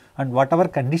this, and whatever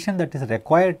condition that is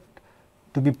required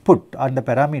to be put on the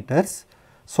parameters,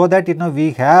 so that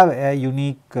we have a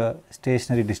unique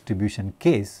stationary distribution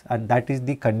case, and that is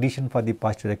the condition for the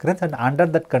positive recurrence, and under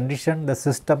that condition the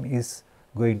system is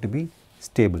going to be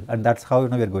stable, and that is how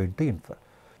we are going to infer.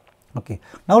 Okay.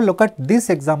 Now, look at this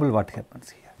example what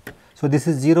happens here. So, this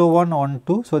is 0 1 1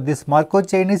 2. So, this Markov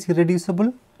chain is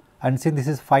irreducible, and since this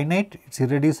is finite, it is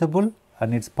irreducible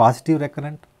and it is positive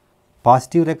recurrent.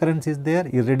 Positive recurrence is there,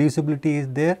 irreducibility is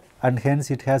there, and hence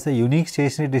it has a unique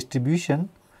stationary distribution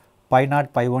pi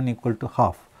naught pi 1 equal to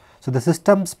half. So, the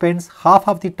system spends half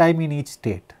of the time in each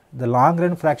state. The long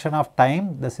run fraction of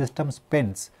time the system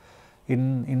spends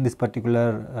in this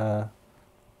particular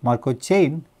Markov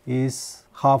chain is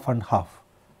half and half.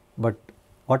 But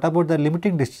what about the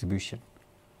limiting distribution?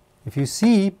 If you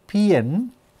see Pn,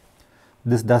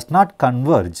 this does not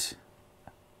converge,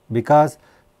 because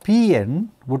Pn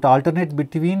would alternate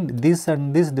between this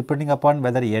and this depending upon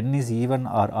whether n is even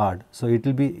or odd. So, it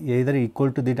will be either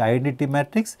equal to the identity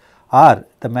matrix or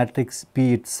the matrix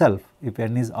P itself if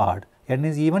n is odd. N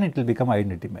is even, it will become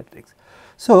identity matrix.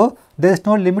 So, there is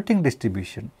no limiting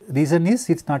distribution. Reason is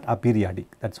it is not aperiodic,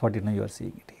 that is what you are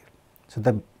seeing it here. So,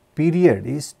 the period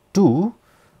is 2,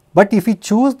 but if you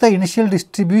choose the initial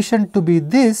distribution to be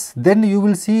this, then you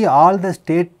will see all the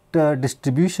state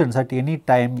distributions at any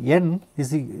time n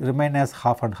is remain as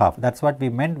half and half. That is what we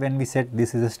meant when we said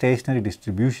this is a stationary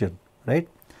distribution, right.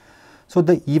 So,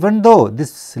 even though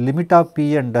this limit of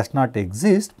Pn does not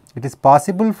exist, it is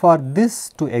possible for this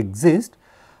to exist,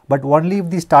 but only if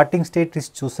the starting state is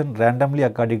chosen randomly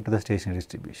according to the stationary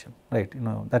distribution, right.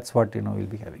 That is what we will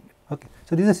be having it. Okay.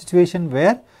 So, this is a situation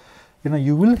where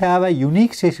you will have a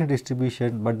unique stationary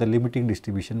distribution, but the limiting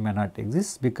distribution may not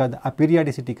exist because the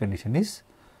aperiodicity condition is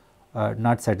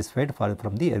not satisfied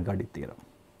from the ergodic theorem.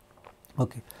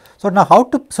 Okay. So now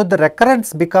so the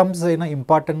recurrence becomes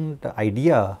important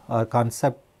idea or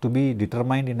concept to be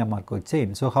determined in a Markov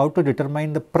chain. So how to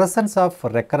determine the presence of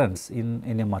recurrence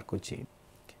in a Markov chain?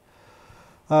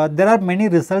 There are many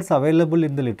results available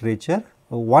in the literature.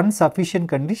 One sufficient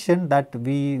condition that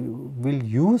we will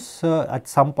use at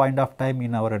some point of time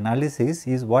in our analysis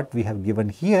is what we have given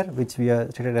here, which we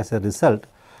have stated as a result,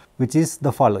 which is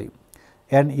the following.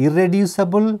 An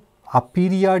irreducible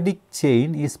aperiodic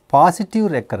chain is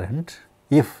positive recurrent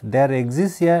if there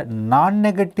exists a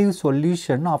non-negative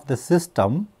solution of the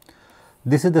system.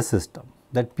 This is the system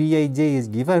that Pij is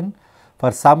given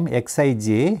for some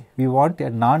xij. We want a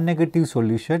non-negative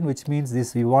solution, which means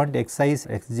this we want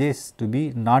xj's to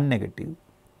be non-negative,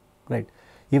 right.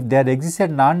 If there exists a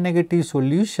non-negative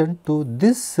solution to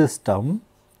this system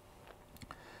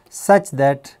such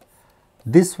that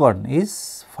this one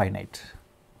is finite,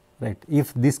 right.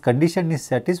 If this condition is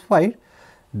satisfied,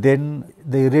 then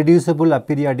the irreducible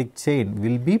aperiodic chain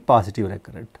will be positive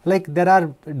recurrent. Like there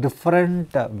are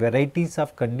different varieties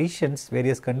of conditions,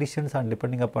 various conditions are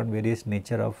depending upon various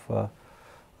nature of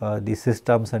the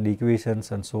systems and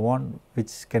equations and so on,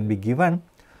 which can be given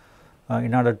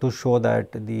in order to show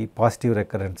that the positive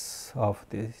recurrence of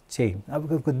the chain.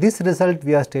 This result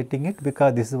we are stating it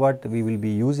because this is what we will be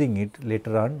using it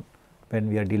later on when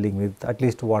we are dealing with at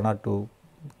least one or two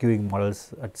queuing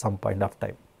models at some point of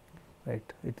time, right.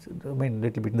 It is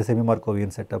little bit in the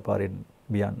semi-Markovian setup or in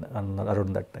beyond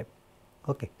around that time.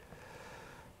 Okay.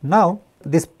 Now,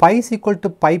 this pi is equal to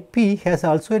pi p has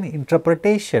also an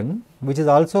interpretation which is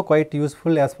also quite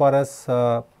useful as far as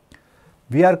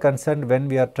we are concerned when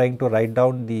we are trying to write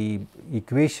down the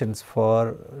equations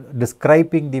for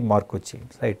describing the Markov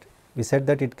chains, right. We said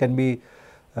that it can be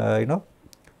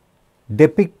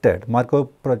depicted, Markov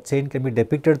chain can be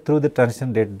depicted through the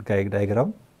transition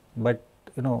diagram, but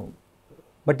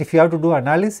but if you have to do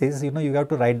analysis, you have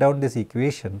to write down this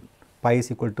equation pi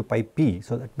is equal to pi p.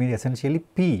 So, that means essentially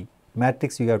p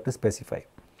matrix you have to specify.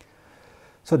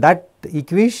 So, that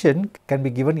equation can be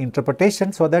given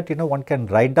interpretation so that one can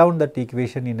write down that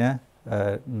equation in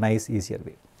a nice easier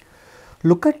way.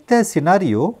 Look at the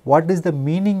scenario, what is the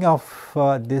meaning of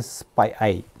this pi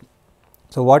I?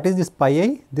 So, what is this pi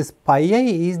I? This pi I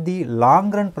is the long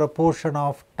run proportion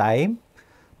of time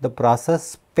the process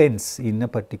spends in a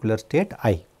particular state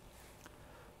I.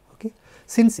 Okay.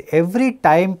 Since every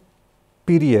time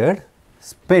period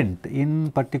spent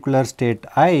in particular state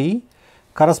I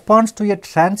corresponds to a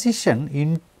transition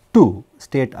into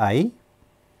state I,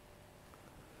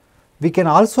 we can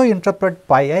also interpret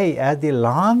pi I as the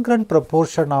long run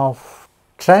proportion of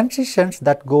transitions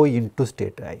that go into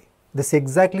state I. This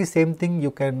exactly same thing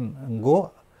you can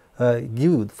go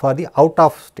give for the out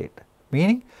of state,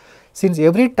 meaning since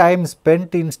every time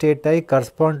spent in state I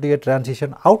corresponds to a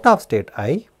transition out of state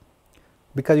I,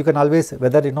 because you can always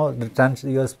whether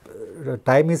your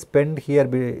time is spent here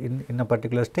in a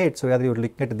particular state. So, whether you are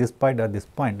looking at this point or this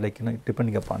point, like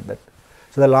depending upon that.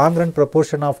 So, the long run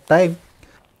proportion of time,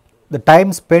 the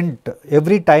time spent,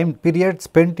 every time period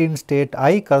spent in state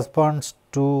I corresponds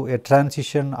to a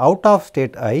transition out of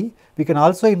state I. We can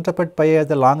also interpret pi as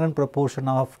the long run proportion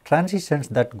of transitions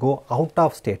that go out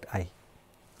of state I,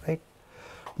 right.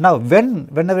 Now,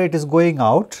 whenever it is going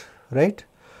out, right.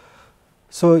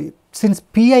 So, since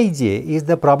Pij is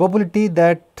the probability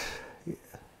that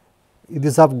it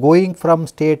is of going from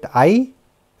state I.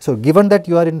 So, given that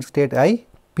you are in state I,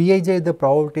 Pij is the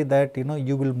probability that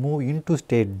you will move into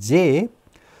state j.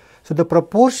 So, the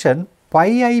proportion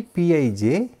pi I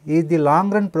Pij is the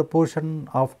long run proportion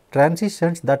of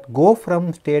transitions that go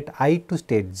from state I to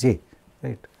state j,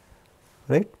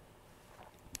 right.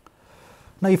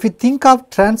 Now, if you think of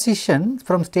transition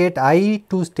from state I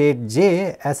to state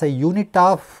j as a unit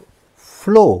of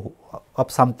flow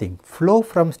of something, flow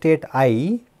from state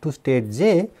I to state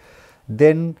j,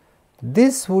 then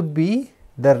this would be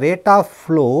the rate of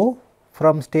flow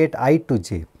from state I to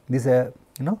j. This is a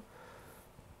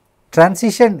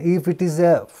transition, if it is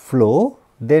a flow,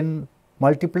 then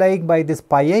multiplying by this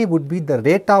pi I would be the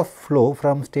rate of flow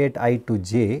from state I to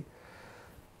j.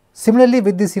 Similarly,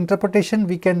 with this interpretation,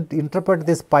 we can interpret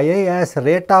this pi I as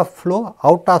rate of flow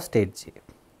out of state j,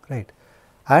 right.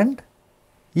 And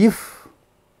if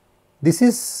this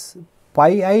is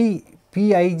pi I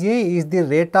Pij is the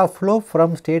rate of flow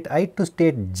from state I to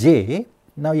state j.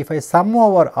 Now, if I sum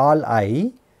over all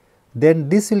I, then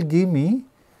this will give me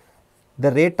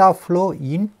the rate of flow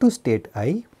into state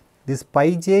I. This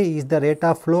pi j is the rate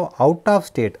of flow out of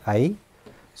state I.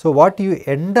 So, what you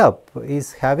end up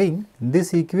is having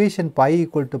this equation pi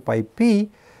equal to pi p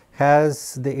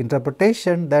has the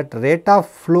interpretation that rate of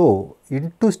flow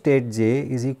into state j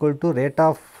is equal to rate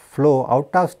of flow out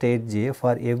of state j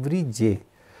for every j.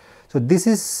 So, this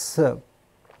is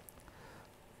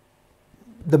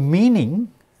the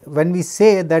meaning when we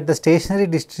say that the stationary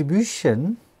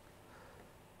distribution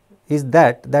is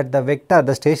that the vector,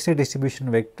 the stationary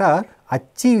distribution vector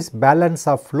achieves balance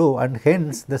of flow, and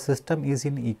hence the system is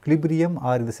in equilibrium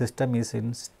or the system is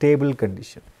in stable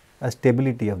condition, a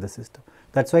stability of the system.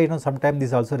 That is why sometimes this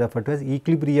is also referred to as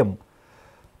equilibrium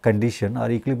condition or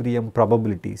equilibrium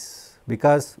probabilities,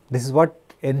 because this is what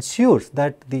ensures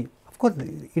that of course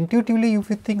intuitively if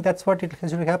you think that is what it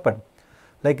should happen.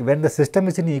 Like when the system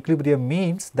is in equilibrium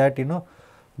means that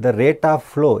the rate of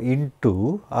flow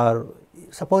into, or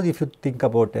suppose if you think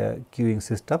about a queuing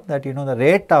system, that the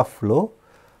rate of flow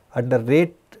and the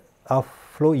rate of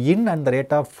flow in and the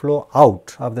rate of flow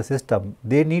out of the system,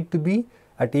 they need to be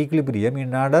at equilibrium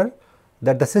in order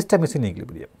that the system is in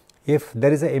equilibrium. If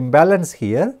there is an imbalance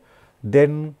here,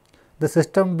 then the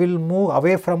system will move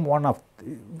away from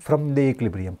the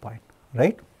equilibrium point,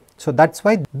 right. So, that is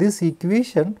why this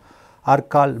equation are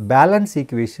called balance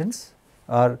equations,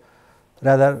 or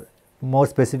rather more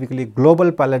specifically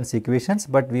global balance equations,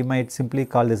 but we might simply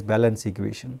call this balance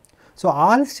equation. So,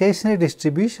 all stationary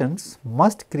distributions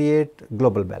must create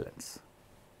global balance,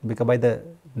 because by the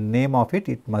name of it,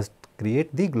 it must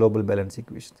create the global balance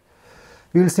equations.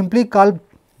 We will simply call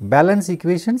balance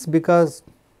equations because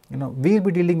we will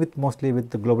be dealing with mostly with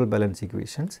the global balance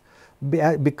equations.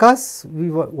 Because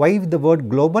why the word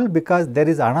global? Because there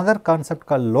is another concept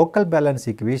called local balance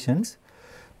equations,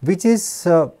 which is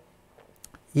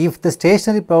if the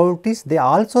stationary probabilities, they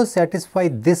also satisfy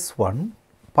this one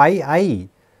pi I,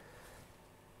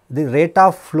 the rate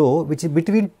of flow which is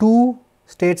between two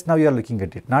states. Now you are looking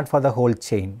at it, not for the whole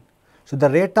chain. So, the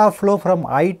rate of flow from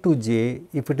I to j,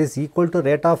 if it is equal to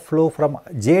rate of flow from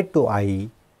j to I,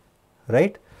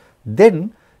 right,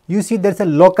 then you see there is a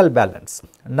local balance.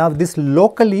 Now, this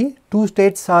locally two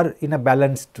states are in a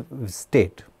balanced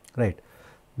state, right.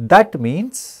 That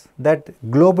means that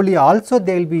globally also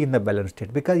they will be in the balanced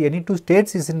state, because any two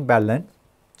states is in balance.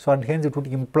 So, and hence it would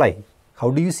imply,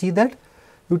 how do you see that?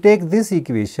 You take this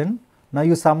equation, now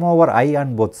you sum over I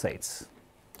on both sides.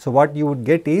 So, what you would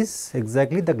get is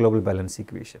exactly the global balance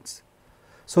equations.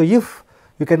 So, if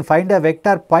you can find a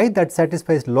vector pi that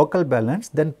satisfies local balance,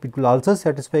 then it will also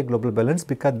satisfy global balance,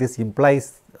 because this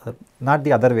implies not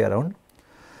the other way around.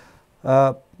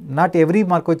 Not every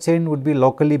Markov chain would be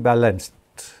locally balanced,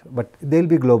 but they will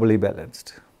be globally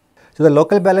balanced. So, the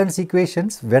local balance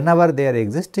equations, whenever they are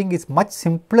existing, is much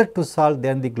simpler to solve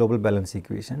than the global balance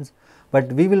equations,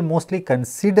 but we will mostly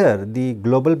consider the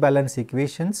global balance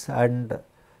equations and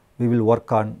we will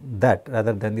work on that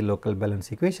rather than the local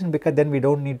balance equation, because then we do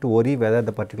not need to worry whether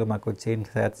the particular Markov chain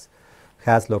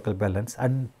has local balance.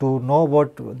 And to know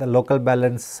about the local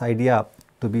balance idea,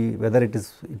 to be whether it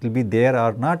will be there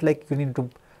or not, like you need to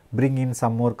bring in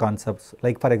some more concepts,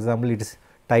 like for example, it is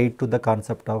tied to the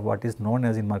concept of what is known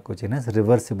as in Markov chain as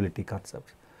reversibility concept,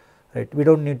 right. We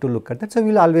do not need to look at that. So, we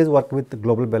will always work with the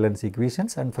global balance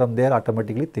equations, and from there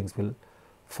automatically things will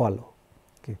follow.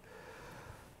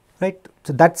 Right.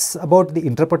 So, that is about the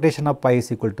interpretation of pi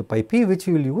is equal to pi p, which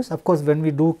we will use. Of course, when we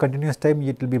do continuous time,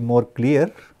 it will be more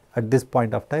clear. At this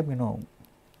point of time, you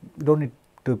do not need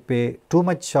to pay too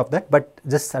much of that, but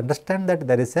just understand that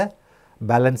there is a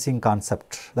balancing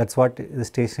concept. That is what the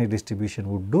stationary distribution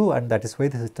would do, and that is why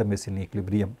the system is in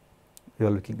equilibrium. You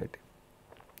are looking at it.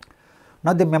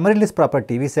 Now, the memoryless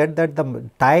property, we said that the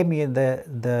time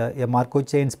a Markov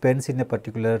chain spends in a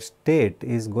particular state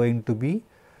is going to be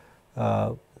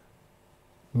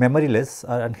memoryless,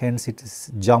 and hence it is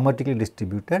geometrically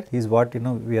distributed, is what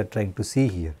we are trying to see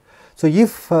here. So,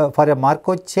 if for a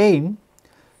Markov chain,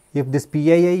 if this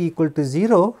PII equal to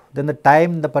 0, then the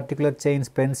time the particular chain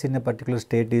spends in a particular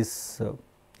state is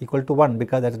equal to 1,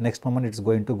 because at the next moment it is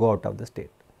going to go out of the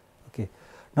state. Okay.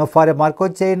 Now, for a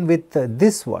Markov chain with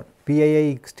this one,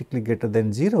 PII is strictly greater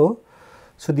than 0,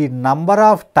 so the number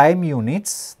of time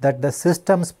units that the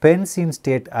system spends in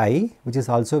state I, which is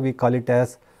also we call it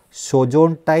as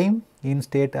sojourn time in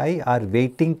state I, or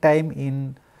waiting time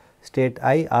in state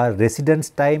I, or residence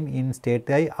time in state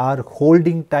I, or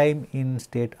holding time in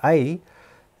state I,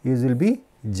 will be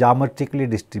geometrically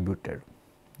distributed.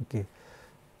 Okay.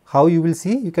 How you will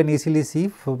see? You can easily see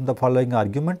from the following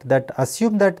argument, that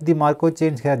assume that the Markov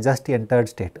chain has just entered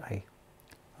state I.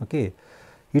 Okay.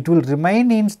 It will remain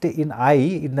in I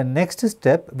in the next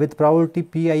step with probability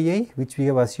PII, which we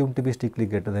have assumed to be strictly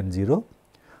greater than 0,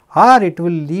 or it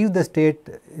will leave the state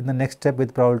in the next step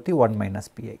with probability 1 minus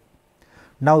Pi.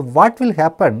 Now, what will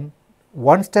happen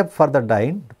one step further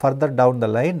down the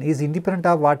line is independent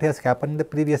of what has happened in the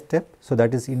previous step. So,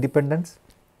 that is independence,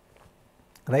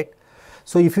 right.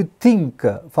 So, if you think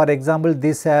for example,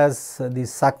 this as the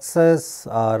success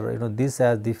or this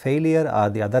as the failure or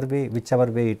the other way, whichever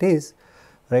way it is,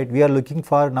 right, we are looking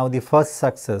for now the first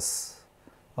success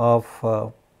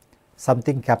of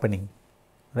something happening,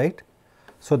 right.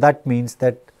 So, that means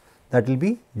that will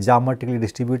be geometrically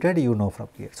distributed from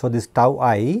here. So, this tau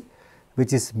I,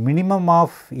 which is minimum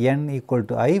of n equal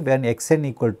to I when x n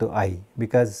equal to I,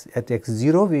 because at x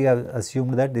 0 we have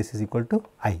assumed that this is equal to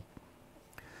I.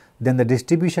 Then the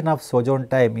distribution of sojourn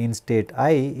time in state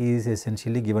I is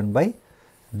essentially given by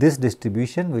this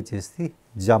distribution, which is the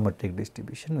geometric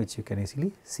distribution, which you can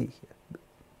easily see here,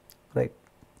 right.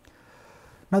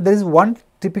 Now, there is one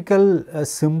typical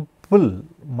simple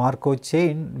Markov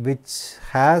chain which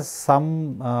has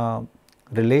some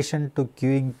relation to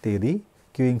queuing theory,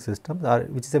 queuing systems, or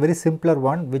which is a very simpler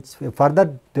one, which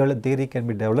further theory can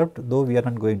be developed, though we are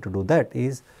not going to do that,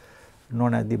 is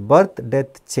known as the birth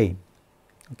death chain.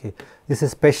 Okay. This is a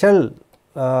special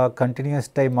continuous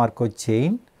time Markov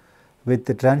chain with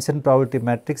the transition probability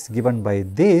matrix given by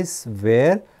this,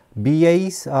 where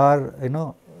BI's are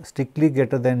strictly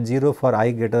greater than 0 for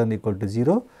I greater than or equal to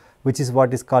 0, which is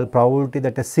what is called probability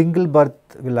that a single birth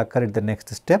will occur at the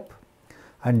next step,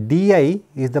 and DI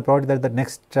is the probability that the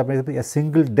next step a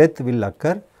single death will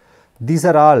occur. These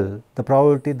are all the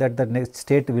probability that the next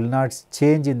state will not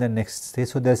change in the next state.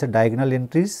 So, there is a diagonal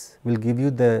entries will give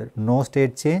you the no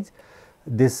state change.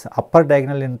 This upper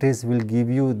diagonal entries will give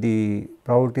you the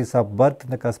probabilities of birth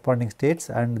in the corresponding states,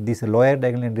 and these lower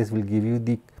diagonal entries will give you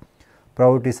the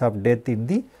probabilities of death in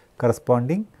the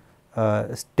corresponding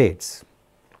states.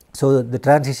 So, the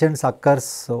transitions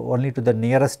occurs only to the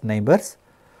nearest neighbors.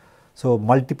 So,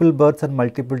 multiple births and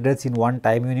multiple deaths in one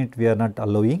time unit we are not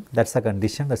allowing, that is a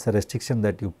condition, that is a restriction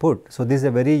that you put. So, this is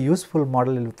a very useful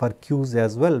model for queues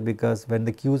as well, because when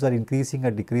the queues are increasing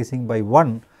or decreasing by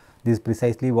 1, this is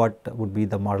precisely what would be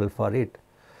the model for it.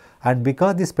 And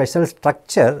because the special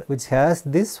structure which has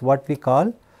this what we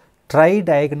call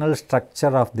tri-diagonal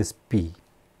structure of this P.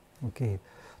 Okay.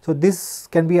 So, this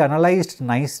can be analyzed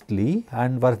nicely,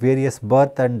 and for various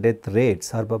birth and death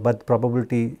rates or birth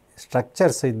probability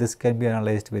structures, so this can be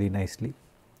analyzed very nicely.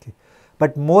 Okay.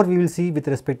 But more we will see with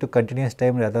respect to continuous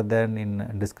time rather than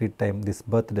in discrete time, this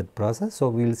birth death process. So,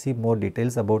 we will see more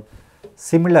details about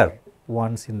similar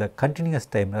ones in the continuous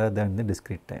time rather than the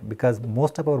discrete time, because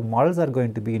most of our models are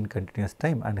going to be in continuous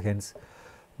time, and hence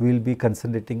we will be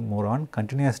concentrating more on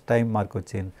continuous time Markov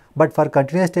chain. But for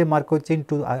continuous time Markov chain,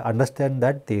 to understand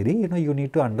that theory, you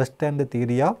need to understand the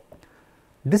theory of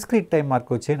discrete time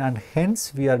Markov chain, and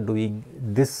hence we are doing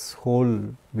this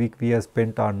whole week we have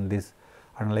spent on this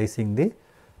analyzing the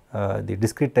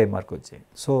discrete time Markov chain.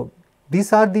 So,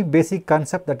 these are the basic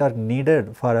concepts that are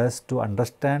needed for us to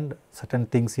understand certain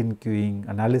things in queuing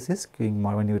analysis, queuing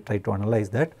when you try to analyze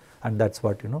that, and that is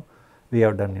what we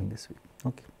have done in this week.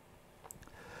 Okay.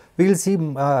 We will see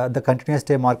the continuous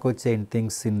time Markov chain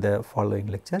things in the following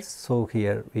lectures. So,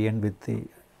 here we end with the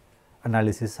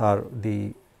analysis or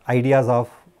the ideas of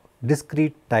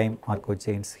discrete time Markov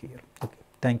chains here. Okay.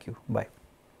 Thank you. Bye.